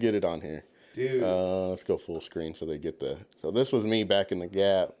 it. Let's get it on here. Dude. Let's go full screen so they get so this was me back in the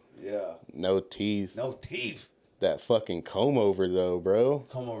Gap. Yeah. No teeth. No teeth. That fucking comb over though, bro.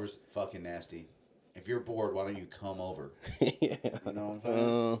 Comb over's fucking nasty. If you're bored, why don't you come over? Yeah. You know what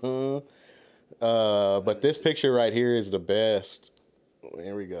I'm saying? But this picture right here is the best.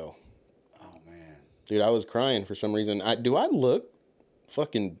 Here we go. Oh man. Dude, I was crying for some reason. Do I look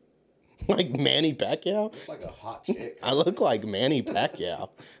fucking like Manny Pacquiao? Looks like a hot chick. I look like Manny Pacquiao.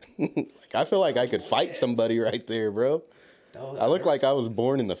 Like I feel like I could fight somebody right there, bro. I look like I was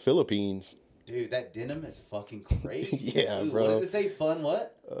born in the Philippines. Dude, that denim is fucking crazy. Yeah, dude, bro. What does it say? Fun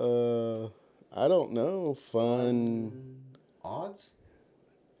what? I don't know. Fun odds?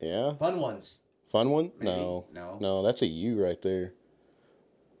 Yeah. Fun ones. Fun one? Maybe. No. No, that's a U right there.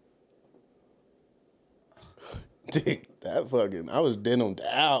 Dude, that fucking, I was denimed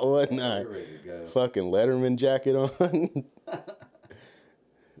out, wasn't I? You're ready to go. Fucking Letterman jacket on.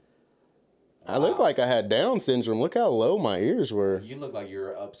 I look like I had Down syndrome. Look how low my ears were. You look like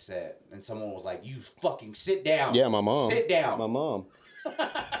you're upset. And someone was like, you fucking sit down. Yeah, my mom. Sit down. My mom.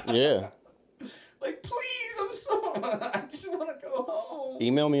 Yeah. Like, please, I'm sorry. I just want to go home.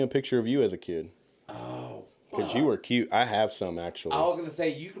 Email me a picture of you as a kid. Oh. Because you were cute. I have some, actually. I was going to say,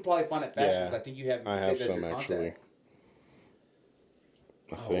 you could probably find it faster because I think you have. I have some, actually.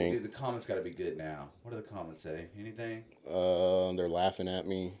 I think. Dude, the comments got to be good now. What do the comments say? Anything? They're laughing at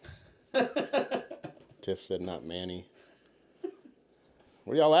me. Tiff said not Manny.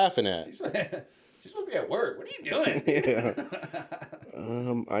 What are y'all laughing at? She's supposed to be at work. What are you doing? Yeah.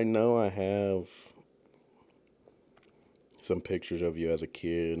 I know I have some pictures of you as a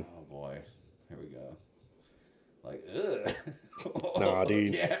kid. Oh boy. Here we go. Like, ugh. Nah,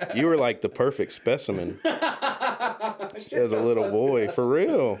 dude. Yeah. You were like the perfect specimen as a little boy. For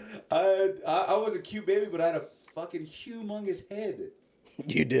real. I was a cute baby, but I had a fucking humongous head.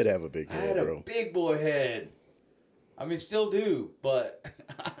 You did have a big head, bro. I had a big boy head. I mean, still do, but...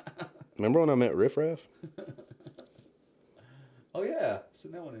 Remember when I met Riff Raff? Oh, yeah.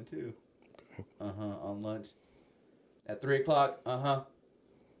 Send that one in, too. Okay. On lunch. At 3 o'clock,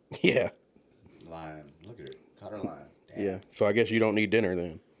 Yeah. Lying. Look at her. Caught her lying. Damn. Yeah. So I guess you don't need dinner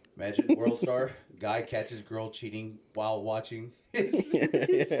then. Imagine World Star. Guy catches girl cheating while watching his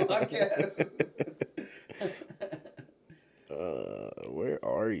podcast. Where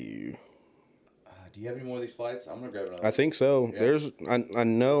are you? Do you have any more of these flights? I'm gonna grab another. I think so. Yeah. I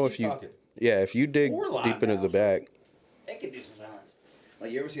know if you talking. Yeah, if you dig deep into the back. They can do some silence.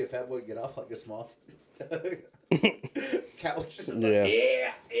 Like, you ever see a fat boy get off like a small couch? Yeah.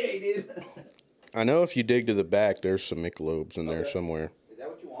 Yeah, he did. I know if you dig to the back, there's some Michelobes in there somewhere. Is that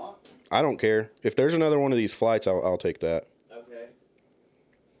what you want? I don't care. If there's another one of these flights, I'll take that. Okay.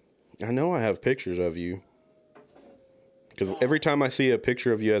 I know I have pictures of you. Because every time I see a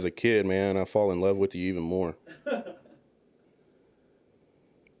picture of you as a kid, man, I fall in love with you even more.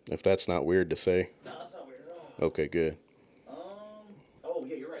 If that's not weird to say. No, that's not weird at all. Okay, good. Oh,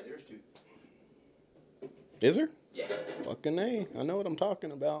 yeah, you're right. There's 2. Is there? Yeah. Fucking A. I know what I'm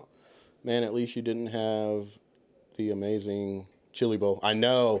talking about. Man, at least you didn't have the amazing chili bowl. I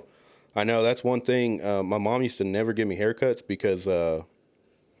know. That's one thing. My mom used to never give me haircuts because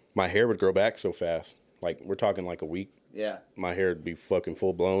my hair would grow back so fast. Like, we're talking like a week. Yeah. My hair would be fucking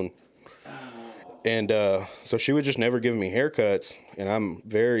full blown. And so she would just never give me haircuts. And I'm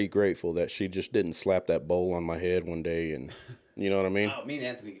very grateful that she just didn't slap that bowl on my head one day. And you know what I mean? Oh, me and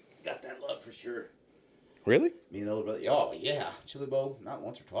Anthony got that love for sure. Really? Me and the little brother. Oh, yeah. Chili bowl, not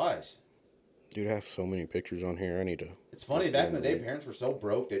once or twice. Dude, I have so many pictures on here. I need to... It's funny. Back in the day, parents were so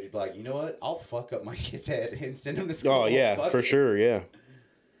broke, they'd just be like, you know what? I'll fuck up my kid's head and send him to school. Oh, yeah, for sure, yeah.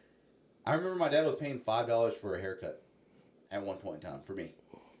 I remember my dad was paying $5 for a haircut at one point in time for me.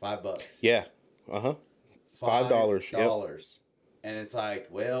 $5. Yeah. Uh-huh. $5. Yep. And it's like,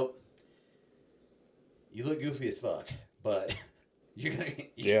 well, you look goofy as fuck, but you're gonna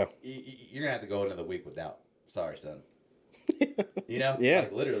have to go another week without. Sorry, son. You know? Yeah.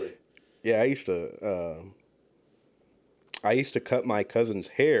 Like, literally. Yeah, I used to cut my cousin's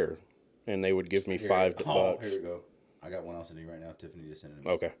hair, and they would give me $5. Oh, here we go. I got one else in here right now. Tiffany just sent it to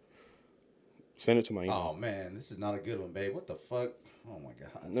me. Okay. Send it to my email. Oh, man. This is not a good one, babe. What the fuck? Oh, my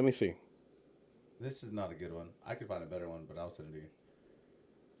God. Let me see. This is not a good one. I could find a better one, but I'll send it to you.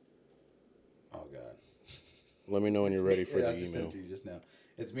 Oh, God. Let me know when you're ready for the email. I just sent it to you just now.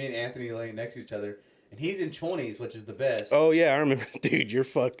 It's me and Anthony laying next to each other. And he's in 20s, which is the best. Oh, yeah, I remember. Dude, you're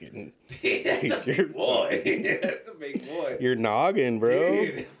fucking... That's a big boy. That's a big boy. You're noggin, bro.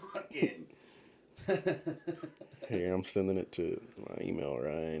 Dude, fucking... Here, I'm sending it to my email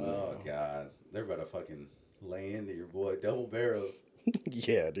right now. Oh, God. They're about to fucking lay into your boy. Double barrels.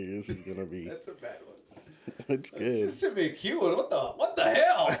 Yeah, dude, this is going to be... That's a bad one. It's good. Just send me a cute one. What the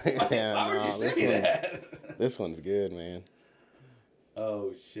hell? Why would you send me that? This one's good, man.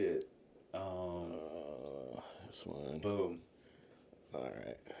 Oh, shit. This one. Boom. All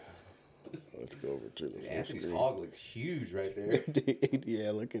right. Let's go over to the first Anthony's screen. hog looks huge right there. Dude,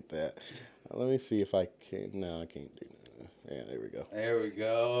 yeah, look at that. Let me see if I can. No, I can't do that. Yeah, there we go. There we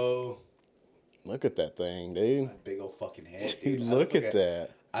go. Look at that thing, dude. That big old fucking head, dude. Look at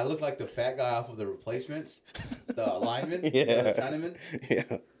that. I look like the fat guy off of The Replacements. The lineman. Yeah. The Chinaman.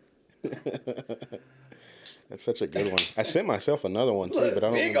 Yeah. That's such a good one. I sent myself another one, too, but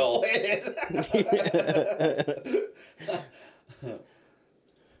I don't big know. Old head.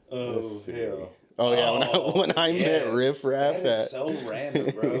 Oh, hell. Oh, yeah, when I met Riff Raff. That is so random,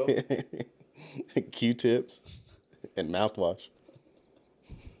 bro. Q-tips and mouthwash.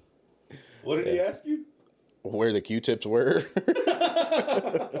 What did he ask you? Where the Q-tips were.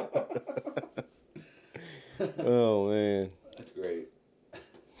 Oh, man. That's great.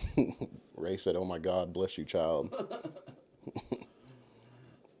 Ray said, "Oh, my God, bless you, child."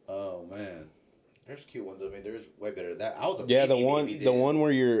 Oh, man. There's cute ones. I mean, there's way better than that. I was a the one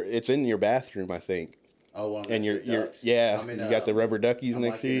where it's in your bathroom, I think. Oh, well, and you're you got the rubber duckies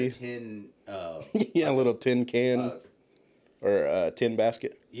next to you. A tin, a little tin can or a tin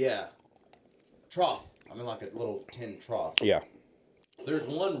basket. Yeah, trough. I mean, like a little tin trough. Yeah. There's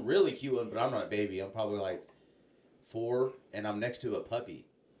one really cute one, but I'm not a baby. I'm probably like 4, and I'm next to a puppy.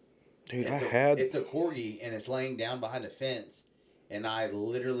 Dude, it's a corgi, and it's laying down behind a fence, and I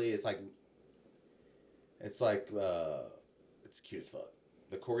literally, it's cute as fuck.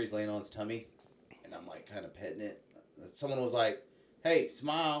 The corgi's laying on its tummy, and I'm like kind of petting it. Someone was like, "Hey,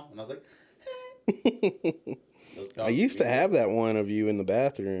 smile," and I was like, I used to have that one of you in the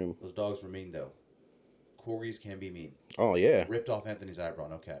bathroom. Those dogs were mean though. corgis can be mean. Oh, yeah. Ripped off Anthony's eyebrow,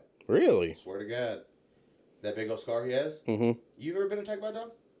 no cap. Really? Swear to God. That big old scar he has? Mm-hmm. You ever been attacked by a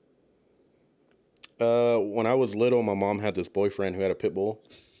dog? When I was little, my mom had this boyfriend who had a pit bull.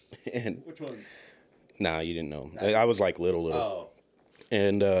 And which one? Nah, you didn't know. I was like little. Oh.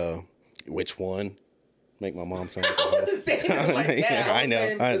 And which one? Make my mom sound like I wasn't saying it like that. Yeah, I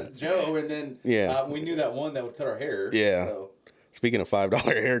know. Joe, and then we knew that one that would cut our hair. Yeah. So. Speaking of $5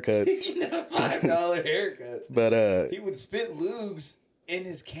 haircuts. Speaking of $5 haircuts. But he would spit lubes in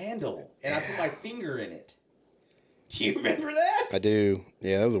his candle, and I put my finger in it. Do you remember that? I do.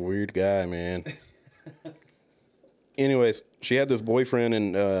 Yeah, that was a weird guy, man. Anyways, she had this boyfriend,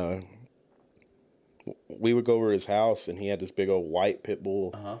 and we would go over to his house, and he had this big old white pit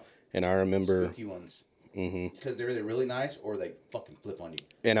bull. Uh-huh. And I remember... Spooky ones. Mm-hmm. Because they're either really nice or they fucking flip on you.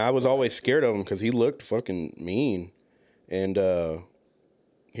 And I was always scared of him because he looked fucking mean. And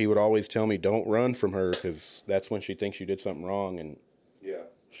he would always tell me, don't run from her because that's when she thinks you did something wrong, and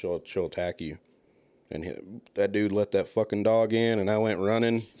she'll attack you. And that dude let that fucking dog in, and I went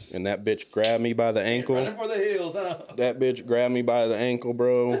running, and that bitch grabbed me by the ankle. Running for the hills, huh? That bitch grabbed me by the ankle,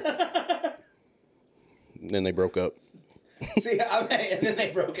 bro. And then they broke up. See, and then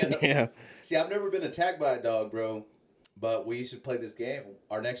they broke up. Yeah. See, I've never been attacked by a dog, bro. But we used to play this game.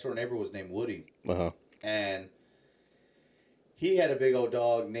 Our next door neighbor was named Woody. Uh-huh. And he had a big old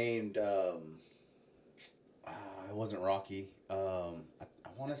dog named, it wasn't Rocky. I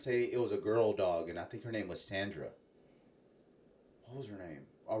want to say it was a girl dog, and I think her name was Sandra. What was her name?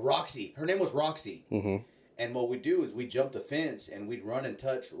 Roxy. Her name was Roxy. Mm-hmm. And what we'd do is we'd jump the fence, and we'd run and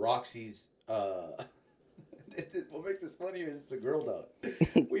touch Roxy's... What makes this funnier is it's a girl dog.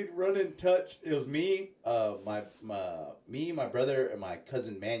 We'd run and touch. It was me, my brother, and my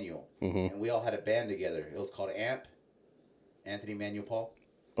cousin Manuel, and we all had a band together. It was called AMP, Anthony Manuel Paul.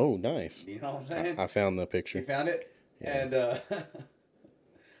 Oh, nice. You know what I'm saying? I found the picture. You found it, and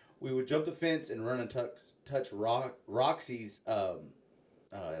we would jump the fence and run and touch Roxy's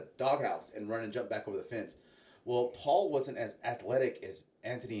doghouse and run and jump back over the fence. Well, Paul wasn't as athletic as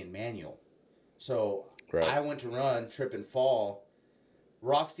Anthony and Manuel, so. Right. I went to run, trip, and fall.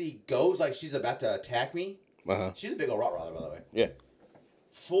 Roxy goes like she's about to attack me. Uh-huh. She's a big old Rottweiler, by the way. Yeah.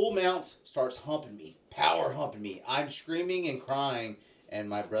 Full mounts, starts humping me. Power humping me. I'm screaming and crying, and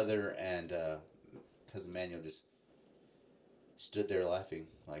my brother and cousin Manuel just stood there laughing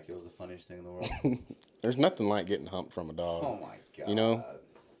like it was the funniest thing in the world. There's nothing like getting humped from a dog. Oh, my God. You know?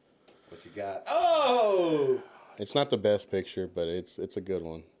 What you got? Oh! It's not the best picture, but it's a good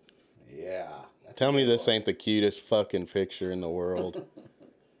one. Yeah. Tell me this ain't the cutest fucking picture in the world.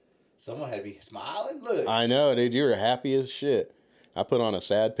 Someone had to be smiling. Look. I know, dude. You were happy as shit. I put on a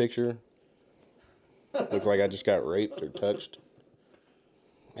sad picture. Looked like I just got raped or touched.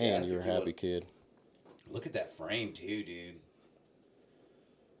 Man, you were a happy kid. Look at that frame, too, dude.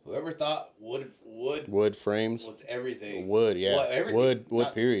 Whoever thought wood frames was everything. Wood, yeah. Well, everything.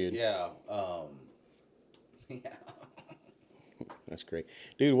 Wood, period. Yeah. Yeah. That's great.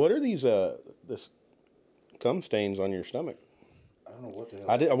 Dude, what are these this cum stains on your stomach? I don't know what the hell.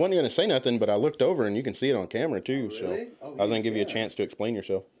 I wasn't going to say nothing, but I looked over and you can see it on camera too. Oh, really? So I was going to give you a chance to explain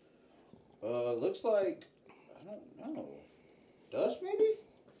yourself. Looks like, I don't know, dust maybe?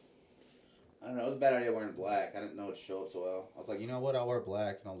 I don't know. It was a bad idea wearing black. I didn't know it would show up so well. I was like, you know what? I'll wear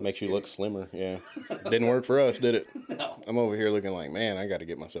black. And I'll look Makes you look slimmer, yeah. Didn't work for us, did it? No. I'm over here looking like, man, I got to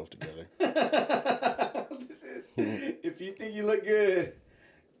get myself together. If you think you look good,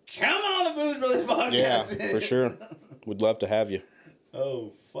 come on the Booze Brothers podcast. Yeah, for sure. We'd love to have you.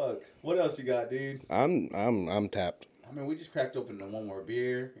 Oh fuck! What else you got, dude? I'm tapped. I mean, we just cracked open one more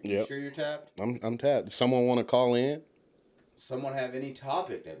beer. You sure you're tapped? I'm tapped. Does someone want to call in? Someone have any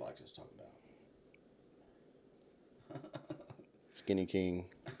topic they'd like us to talk about? Skinny King.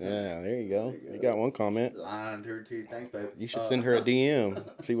 Yeah, there you go. You got one comment. Lying to her teeth. Thanks, babe. You should send her a DM.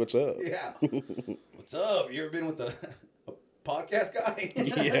 See what's up. Yeah. What's up? You ever been with a podcast guy?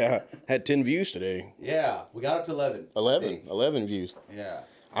 Yeah. Had 10 views today. Yeah. We got up to 11. 11 views. Yeah.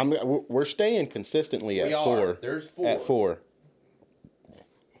 We're staying consistently at 4. There's 4. At 4.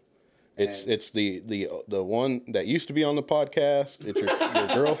 It's the one that used to be on the podcast. It's your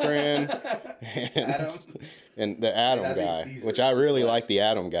girlfriend. Adam. And the Adam guy, which I really like the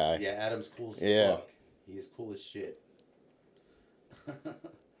Adam guy. Yeah, Adam's cool as fuck. He is cool as shit.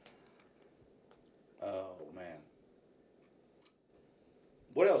 Oh, man.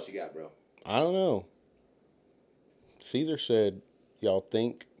 What else you got, bro? I don't know. Caesar said, y'all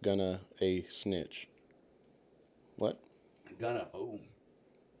think gonna a snitch. What? Gonna who?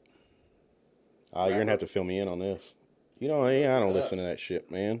 You're going to have to fill me in on this. You know, I don't listen to that shit,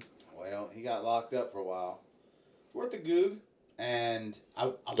 man. Well, he got locked up for a while. It's worth a Goog. And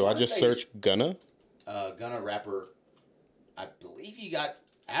do I just search Gunna? Gunna rapper. I believe he got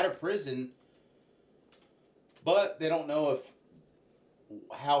out of prison, but they don't know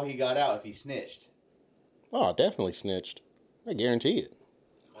how he got out, if he snitched. Oh, definitely snitched. I guarantee it.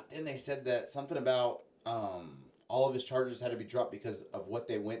 But then they said that something about all of his charges had to be dropped because of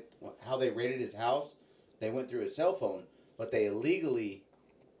how they raided his house. They went through his cell phone, but they illegally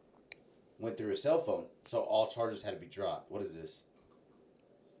went through his cell phone, so all charges had to be dropped. What is this?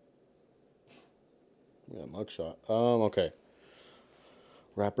 Yeah, mugshot. Okay.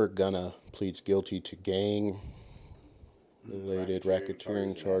 Rapper Gunna pleads guilty to gang-related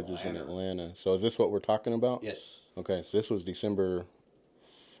racketeering charges in Atlanta. So is this what we're talking about? Yes. Okay, so this was December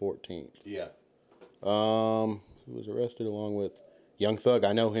 14th. Yeah. He was arrested along with Young Thug.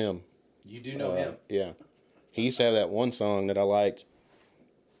 I know him. You do know him? Yeah. He used to have that one song that I liked.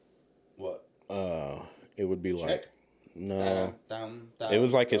 What? It would be Check. Like, no. It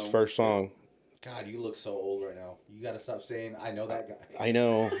was like his first song. God, you look so old right now. You got to stop saying, I know that guy. I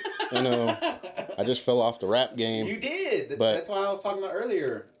know. I just fell off the rap game. You did. But that's why I was talking about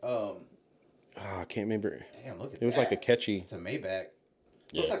earlier. I can't remember. Damn, look at that. It was like a catchy. It's a Maybach.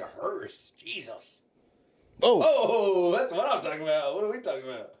 Looks like a hearse. Jesus. Oh, that's what I'm talking about. What are we talking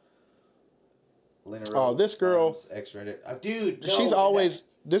about? Lena Rhodes, oh, this girl. X-rated. Dude, no, she's always.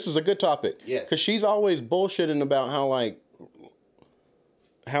 This is a good topic. Yes. Because she's always bullshitting about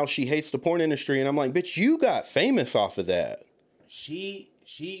how she hates the porn industry, and I'm like, bitch, you got famous off of that. She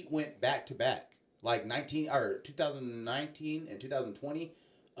went back to back, like 2019 and 2020.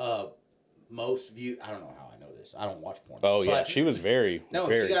 Most viewed. I don't know how I know this. I don't watch porn. Oh yeah, she was very. No,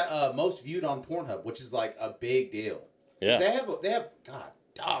 very... she got most viewed on Pornhub, which is like a big deal. Yeah. They have. God,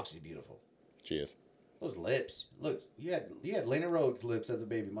 dog, she's beautiful. She is. Those lips. Look, you had Lena Rhodes' lips as a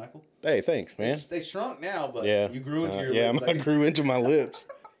baby, Michael. Hey, thanks, man. They shrunk now, but you grew into your lips. Yeah, I grew into my lips.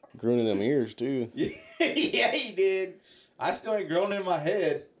 Grew into them ears, too. Yeah, you did. I still ain't grown in my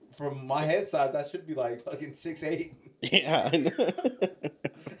head. From my head size, I should be like fucking 6'8". Yeah, I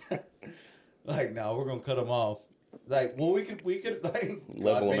know. Like, no, we're going to cut them off. Like, well, we could like...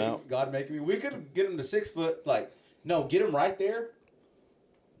 Level them out. God making me. We could get them to 6 foot. Like, no, get them right there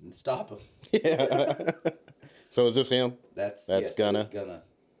and stop them. Yeah. So is this him? That's Gunna. Gunna.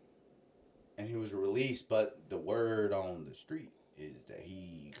 And he was released, but the word on the street is that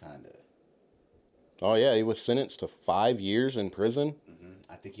he kind of... Oh, yeah, he was sentenced to 5 years in prison. Mm-hmm.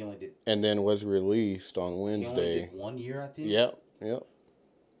 I think he only did... And then was released on Wednesday. He only did 1 year, I think? Yep.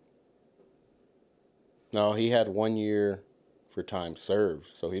 No, he had 1 year for time served,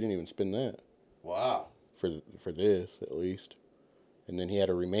 so he didn't even spend that. Wow. For this, at least. And then he had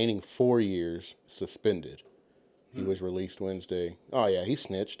a remaining 4 years suspended. He was released Wednesday. Oh, yeah, he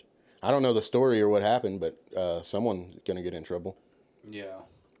snitched. I don't know the story or what happened, but someone's going to get in trouble. Yeah.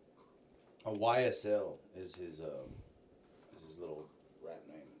 A YSL is his little rap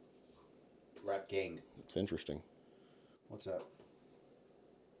name. Rap gang. It's interesting. What's up?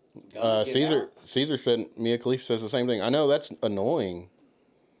 Caesar said, Mia Khalifa says the same thing. I know, that's annoying.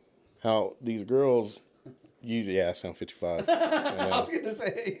 How these girls usually, I sound 55. I was going to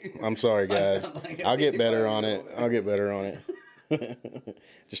say. I'm sorry, guys. I'll get better on it.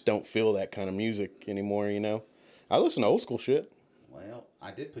 Just don't feel that kind of music anymore, I listen to old school shit. Well,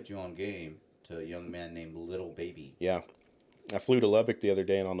 I did put you on game to a young man named Little Baby. Yeah. I flew to Lubbock the other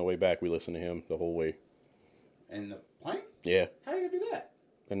day, and on the way back, we listened to him the whole way. In the plane? Yeah. How do you do that?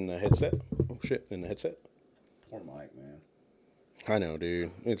 In the headset. Oh, shit. In the headset. Poor Mike, man. I know,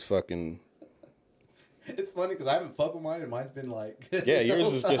 dude. It's fucking... It's funny because I haven't fucked with mine, and mine's been like... Yeah, yours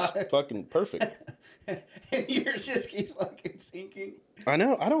is just fucking perfect. And yours just keeps fucking sinking. I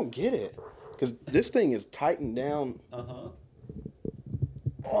know. I don't get it. Because this thing is tightened down... Uh-huh.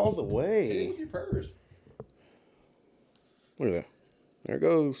 All the way. Hit it with your purse. Look at that. There it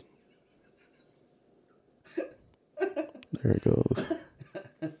goes. There it goes.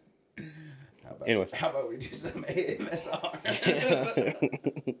 How about we do some AMSR?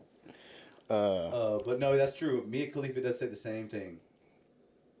 But no, that's true. Mia Khalifa does say the same thing.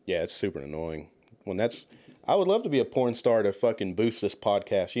 Yeah, it's super annoying. I would love to be a porn star to fucking boost this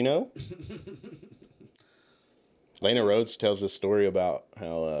podcast, Lena Rhodes tells this story about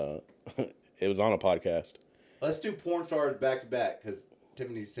how it was on a podcast. Let's do porn stars back to back because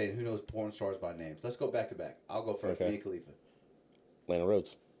Tiffany's saying who knows porn stars by names. Let's go back to back. I'll go first. Okay. Mia Khalifa. Lena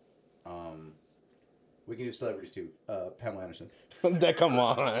Rhodes. We can do celebrities too. Pamela Anderson. Come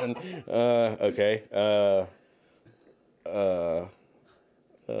on. Okay.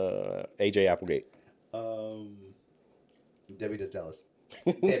 AJ Applegate. Debbie Does Dallas.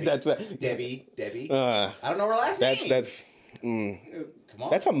 Debbie. Debbie. I don't know her last name. Come on.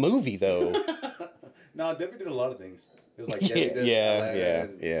 That's a movie, though. No, Debbie did a lot of things. It was like Debbie did.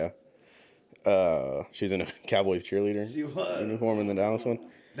 Yeah. She's in a Cowboys cheerleader uniform in the Dallas one.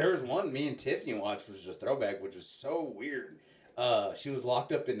 There was one me and Tiffany watched, which was a throwback, which was so weird. She was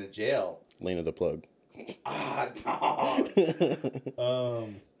locked up in the jail. Lena the Plug. Dog.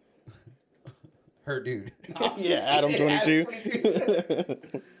 Her dude. Yeah, Adam 22.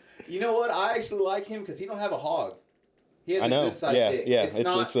 You know what? I actually like him because he don't have a hog. He has a good sized dick. Yeah,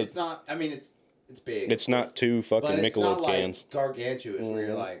 it's not. I mean, it's big. It's not two fucking Michelob cans. Like gargantuous, where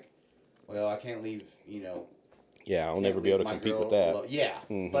you're like, well, I can't leave. Yeah, I'll never be able to compete with that. Alone. Yeah,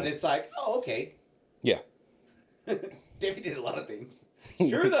 but it's like, oh, okay. Yeah. Davey did a lot of things.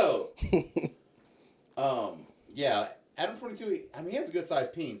 It's true though. Yeah, Adam 22. I mean, he has a good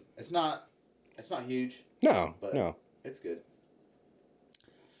sized peen. It's not huge. No, but no, it's good.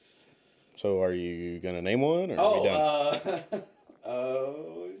 So, are you gonna name one, or are we done?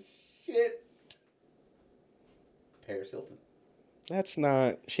 Oh shit, Paris Hilton. That's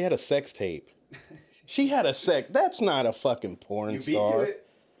not. She had a sex tape. She had a sex. That's not a fucking porn star. You beat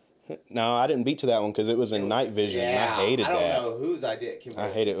to it? No, I didn't beat to that one because it was in Night Vision. Yeah, I hated that. I don't know whose idea. I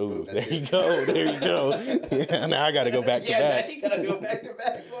hate it. Ooh, there you go. There you go. Yeah, now I got to go back to back. Yeah, you got to go back to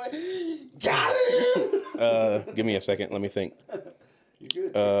back, boy. Got him. Give me a second. Let me think. You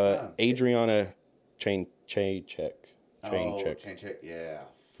good? Adriana Chain Check. Chain Check. Yeah.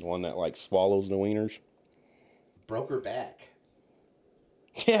 The one that like swallows the wieners. Broke her back.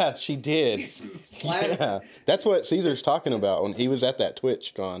 Yeah, she did. Yeah, that's what Caesar's talking about when he was at that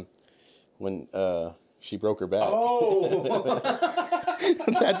Twitch con when she broke her back. Oh,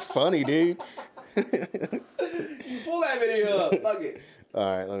 that's funny, dude. You pull that video up. Fuck it. All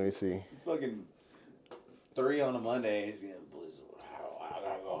right, let me see. It's fucking 3 on a Monday. He's getting blizzard. I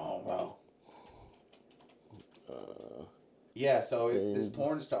gotta go home, bro. Yeah, so this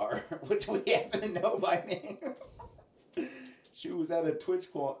porn star, which we happen to know by name. She was at a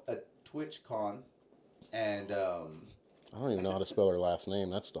TwitchCon, and I don't even know how to spell her last name.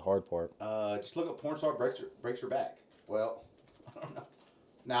 That's the hard part. Just look up porn star breaks her back. Well, I don't know.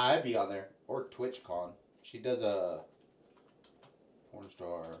 Nah, I'd be on there or TwitchCon. She does a porn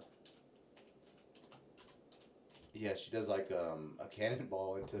star. Yeah, she does like a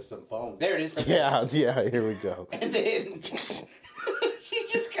cannonball into some foam. There it is. Yeah. Here we go. And then she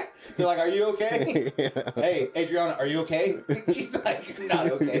just got. They're like, "Are you okay?" Yeah. Hey, Adriana, are you okay? She's like,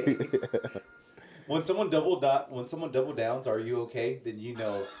 "Not okay." Yeah. When someone double downs, "Are you okay?" Then you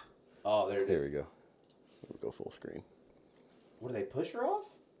know. Oh, there it is. There we go. We'll go full screen. What do they push her off?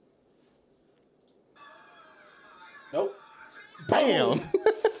 Nope. Bam.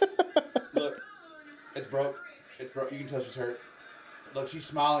 Look, it's broke. It's broke. You can tell she's hurt. Look, she's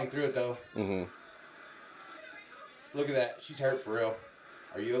smiling through it though. Mm-hmm. Look at that. She's hurt for real.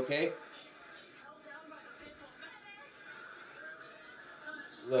 Are you okay?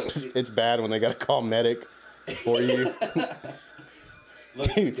 Look, it's bad when they got to call medic for you.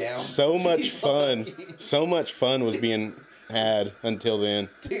 Look, dude, down. So much fun. So much fun was being had until then.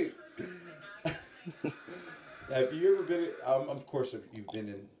 Dude. Have you ever been... of course, you've been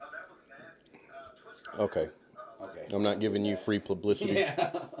in... Okay. I'm not giving you free publicity.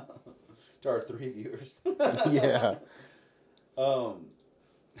 Yeah. To our 3 viewers. Yeah.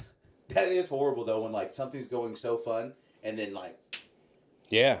 That is horrible, though, when, like, something's going so fun, and then, like...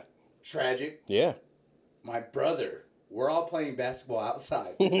 Yeah. Tragic. Yeah. My brother, we're all playing basketball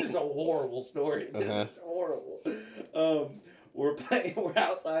outside. This is a horrible story. This is horrible. We're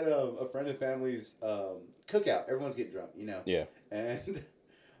outside of a friend and family's cookout. Everyone's getting drunk, you know? Yeah. And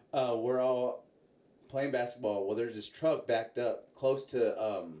we're all playing basketball. Well, there's this truck backed up close to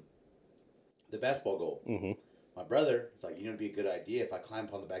the basketball goal. Mm-hmm. My brother is like, it'd be a good idea if I climb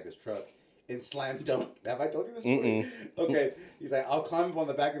up on the back of this truck and slam dunk. Have I told you this story? Mm-mm. Okay. He's like, I'll climb up on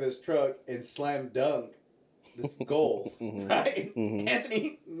the back of this truck and slam dunk this goal. Mm-hmm. Right? Mm-hmm.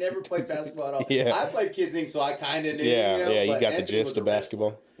 Anthony never played basketball at all. Yeah. I played Kids Inc., so I kind of knew. Yeah, you got Anthony the gist of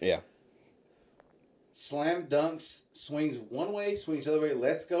basketball. Yeah. Slam dunks, swings one way, swings the other way,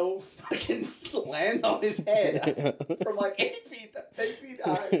 let's go, fucking lands on his head from like 8 feet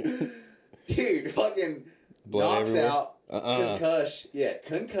high. Dude, fucking blood knocks everywhere. out, concuss. Yeah,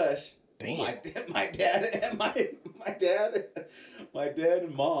 concuss. Damn. My dad and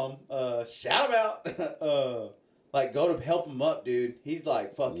mom, shout him out. Like, go to help him up, dude. He's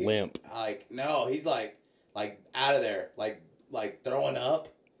like fucking limp. Like, no, he's like out of there, like throwing up.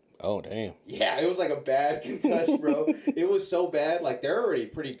 Oh, damn. Yeah, it was like a bad concussion, bro. It was so bad. Like, they're already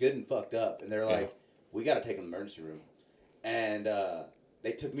pretty good and fucked up. And they're like, we got to take him to the emergency room. And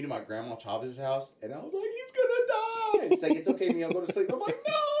they took me to my grandma Chavez's house, and I was like, he's gonna die. And he's like, it's okay, me, I'll go to sleep. I'm like,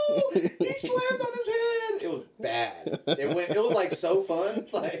 no, he slammed on his head. It was bad. It was like so fun.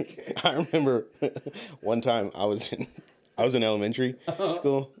 It's like I remember one time I was in elementary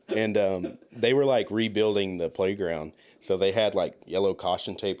school, and they were like rebuilding the playground, so they had like yellow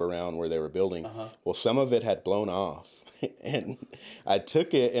caution tape around where they were building. Well, some of it had blown off. And I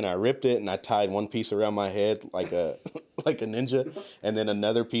took it and I ripped it and I tied one piece around my head like a ninja, and then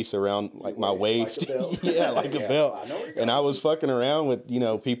another piece around like my waist. Like a belt. Yeah, like a belt. And I was fucking around with,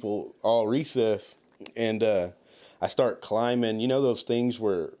 people all recess, and I start climbing. You know those things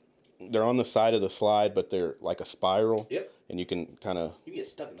where they're on the side of the slide, but they're like a spiral. Yep. And you can kind of... You get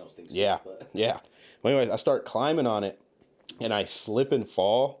stuck in those things. Yeah, yeah. Well, anyways, I start climbing on it, and I slip and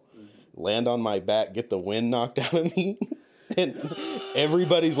fall, land on my back, get the wind knocked out of me, and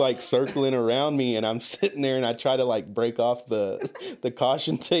everybody's like circling around me, and I'm sitting there, and I try to like break off the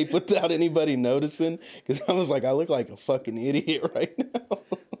caution tape without anybody noticing, because I was like, I look like a fucking idiot right now,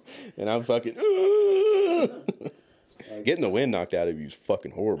 and I'm fucking getting the wind knocked out of you is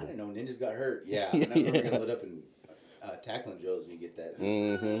fucking horrible. I didn't know ninjas got hurt. Yeah, I know we're gonna load up and tackling Joe's when you get that.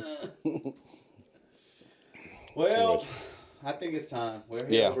 Mm-hmm. Well, I think it's time. We're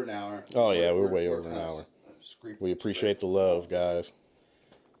here over an hour. Oh, yeah, we're way over an hour. We appreciate the love, guys.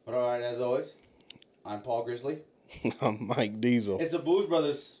 But all right, as always, I'm Paul Grizzly. I'm Mike Diesel. It's the Booze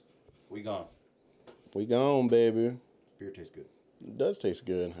Brothers. We gone. We gone, baby. Beer tastes good. It does taste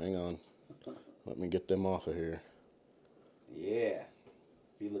good. Hang on. Let me get them off of here. Yeah.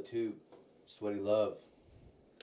 Feel it too. Sweaty love.